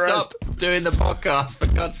Yeah, give it a rest. stop doing the podcast, for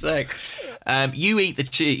God's sake. You eat the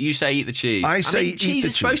cheese. You say eat the cheese. I say eat cheese the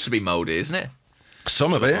is supposed cheese. to be mouldy, isn't it?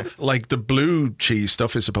 Some of it, like the blue cheese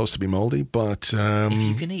stuff, is supposed to be mouldy, but If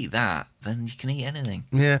you can eat that, then you can eat anything.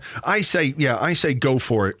 yeah, I say go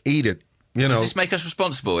for it, eat it. You Does know, this make us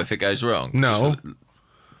responsible if it goes wrong? No.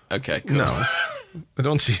 Okay, cool. no, I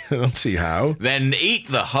don't see how. Then eat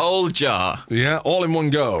the whole jar. Yeah, all in one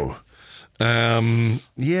go.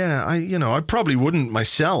 Yeah, I probably wouldn't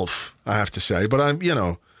myself, I have to say, but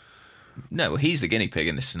No, well, he's the guinea pig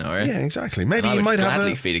in this scenario. yeah, exactly. And Maybe I you would might have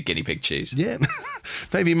gladly feed a guinea pig cheese. yeah,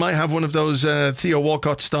 maybe you might have one of those Theo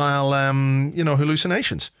Walcott style,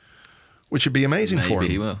 hallucinations, which would be amazing for him.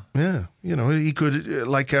 Maybe he will. Yeah, he could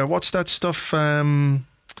what's that stuff?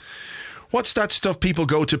 What's that stuff people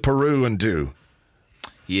go to Peru and do?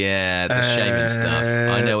 Yeah, the shaming stuff.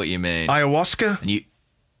 I know what you mean. Ayahuasca.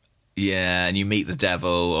 And you meet the devil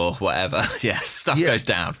or whatever. Yeah, stuff goes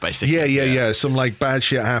down, basically. Yeah. Some bad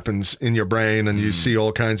shit happens in your brain, and you see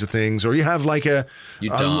all kinds of things, or you have You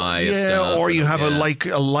die of stuff, or you have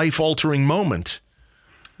yeah. a life altering moment.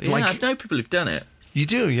 Yeah, I know people who've done it. You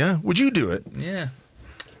do, yeah. Would you do it? Yeah.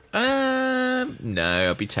 No,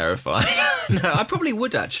 I'd be terrified. No, I probably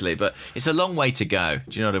would actually, but it's a long way to go.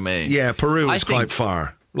 Do you know what I mean? Yeah, Peru I is think- quite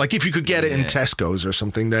far. Like if you could get it in Yeah. Tesco's or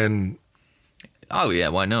something, then Oh yeah,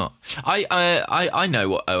 why not? I know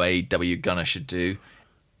what OAW Gunner should do.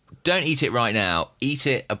 Don't eat it right now. Eat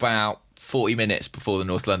it about 40 minutes before the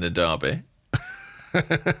North London derby.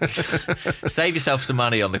 Save yourself some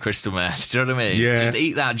money on the crystal meth. Do you know what I mean? Yeah. Just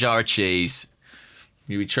eat that jar of cheese.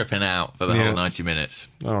 You'll be tripping out for the Yeah. whole 90 minutes.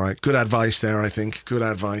 all right. Good advice there, I think. Good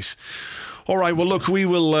advice. All right. Well, look,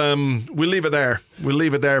 we'll leave it there. We'll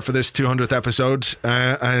leave it there for this 200th episode,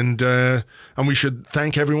 and we should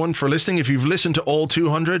thank everyone for listening. If you've listened to all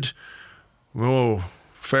 200,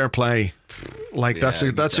 fair play. Like Yeah, that's a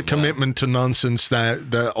you've done well. commitment to nonsense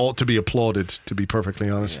that ought to be applauded. To be perfectly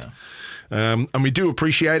honest. And we do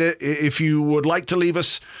appreciate it. If you would like to leave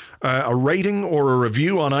us a rating or a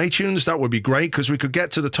review on iTunes, that would be great, because we could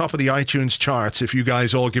get to the top of the iTunes charts if you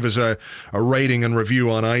guys all give us a rating and review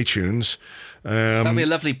on iTunes. That'd be a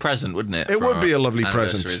lovely present, wouldn't it? It for would our be a lovely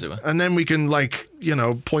anniversary, present. as it were? And then we can,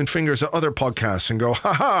 point fingers at other podcasts and go,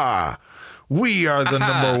 ha ha, we are the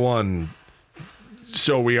number one.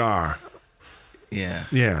 So we are. Yeah.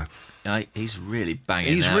 Yeah. He's really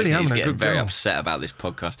banging. He's now, really isn't he? having He's a getting good very go. upset about this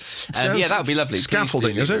podcast. Sounds Yeah, that would be lovely. Please do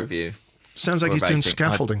scaffolding, leave is a it? Review. Sounds like Or he's doing rating.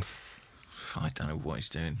 scaffolding. I don't know what he's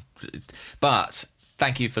doing, but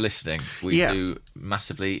thank you for listening. We Yeah. do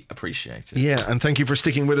massively appreciate it. Yeah, and thank you for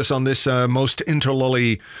sticking with us on this most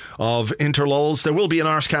interlully of interlulls. There will be an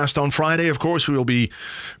Arscast on Friday, of course. We will be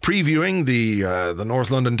previewing the North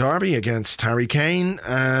London derby against Harry Kane.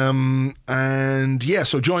 And yeah,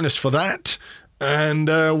 so join us for that. And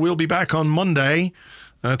we'll be back on Monday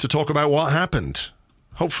to talk about what happened.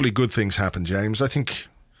 Hopefully good things happen, James. I think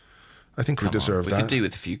I think we deserve We that. could do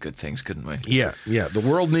with a few good things, couldn't we? Yeah. The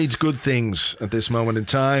world needs good things at this moment in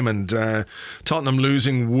time, and Tottenham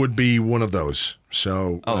losing would be one of those.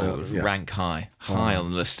 So, rank high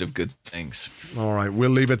on the list of good things. All right, we'll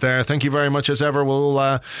leave it there. Thank you very much as ever.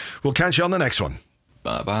 We'll catch you on the next one.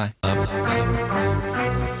 Bye.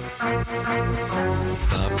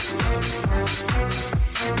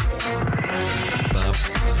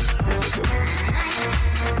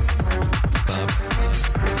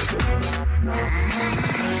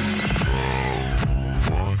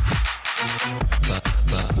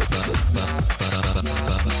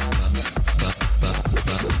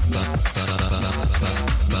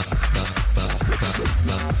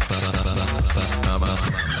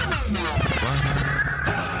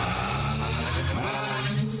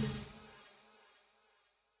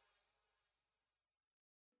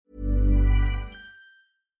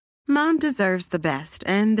 Mom deserves the best,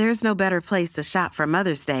 and there's no better place to shop for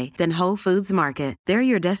Mother's Day than Whole Foods Market. They're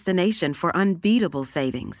your destination for unbeatable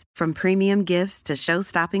savings, from premium gifts to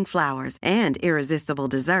show-stopping flowers and irresistible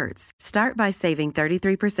desserts. Start by saving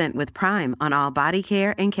 33% with Prime on all body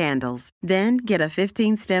care and candles. Then get a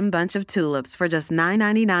 15-stem bunch of tulips for just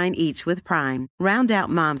 $9.99 each with Prime. Round out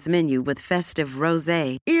Mom's menu with festive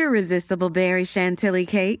rosé, irresistible berry chantilly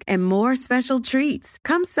cake, and more special treats.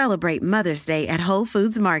 Come celebrate Mother's Day at Whole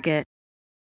Foods Market.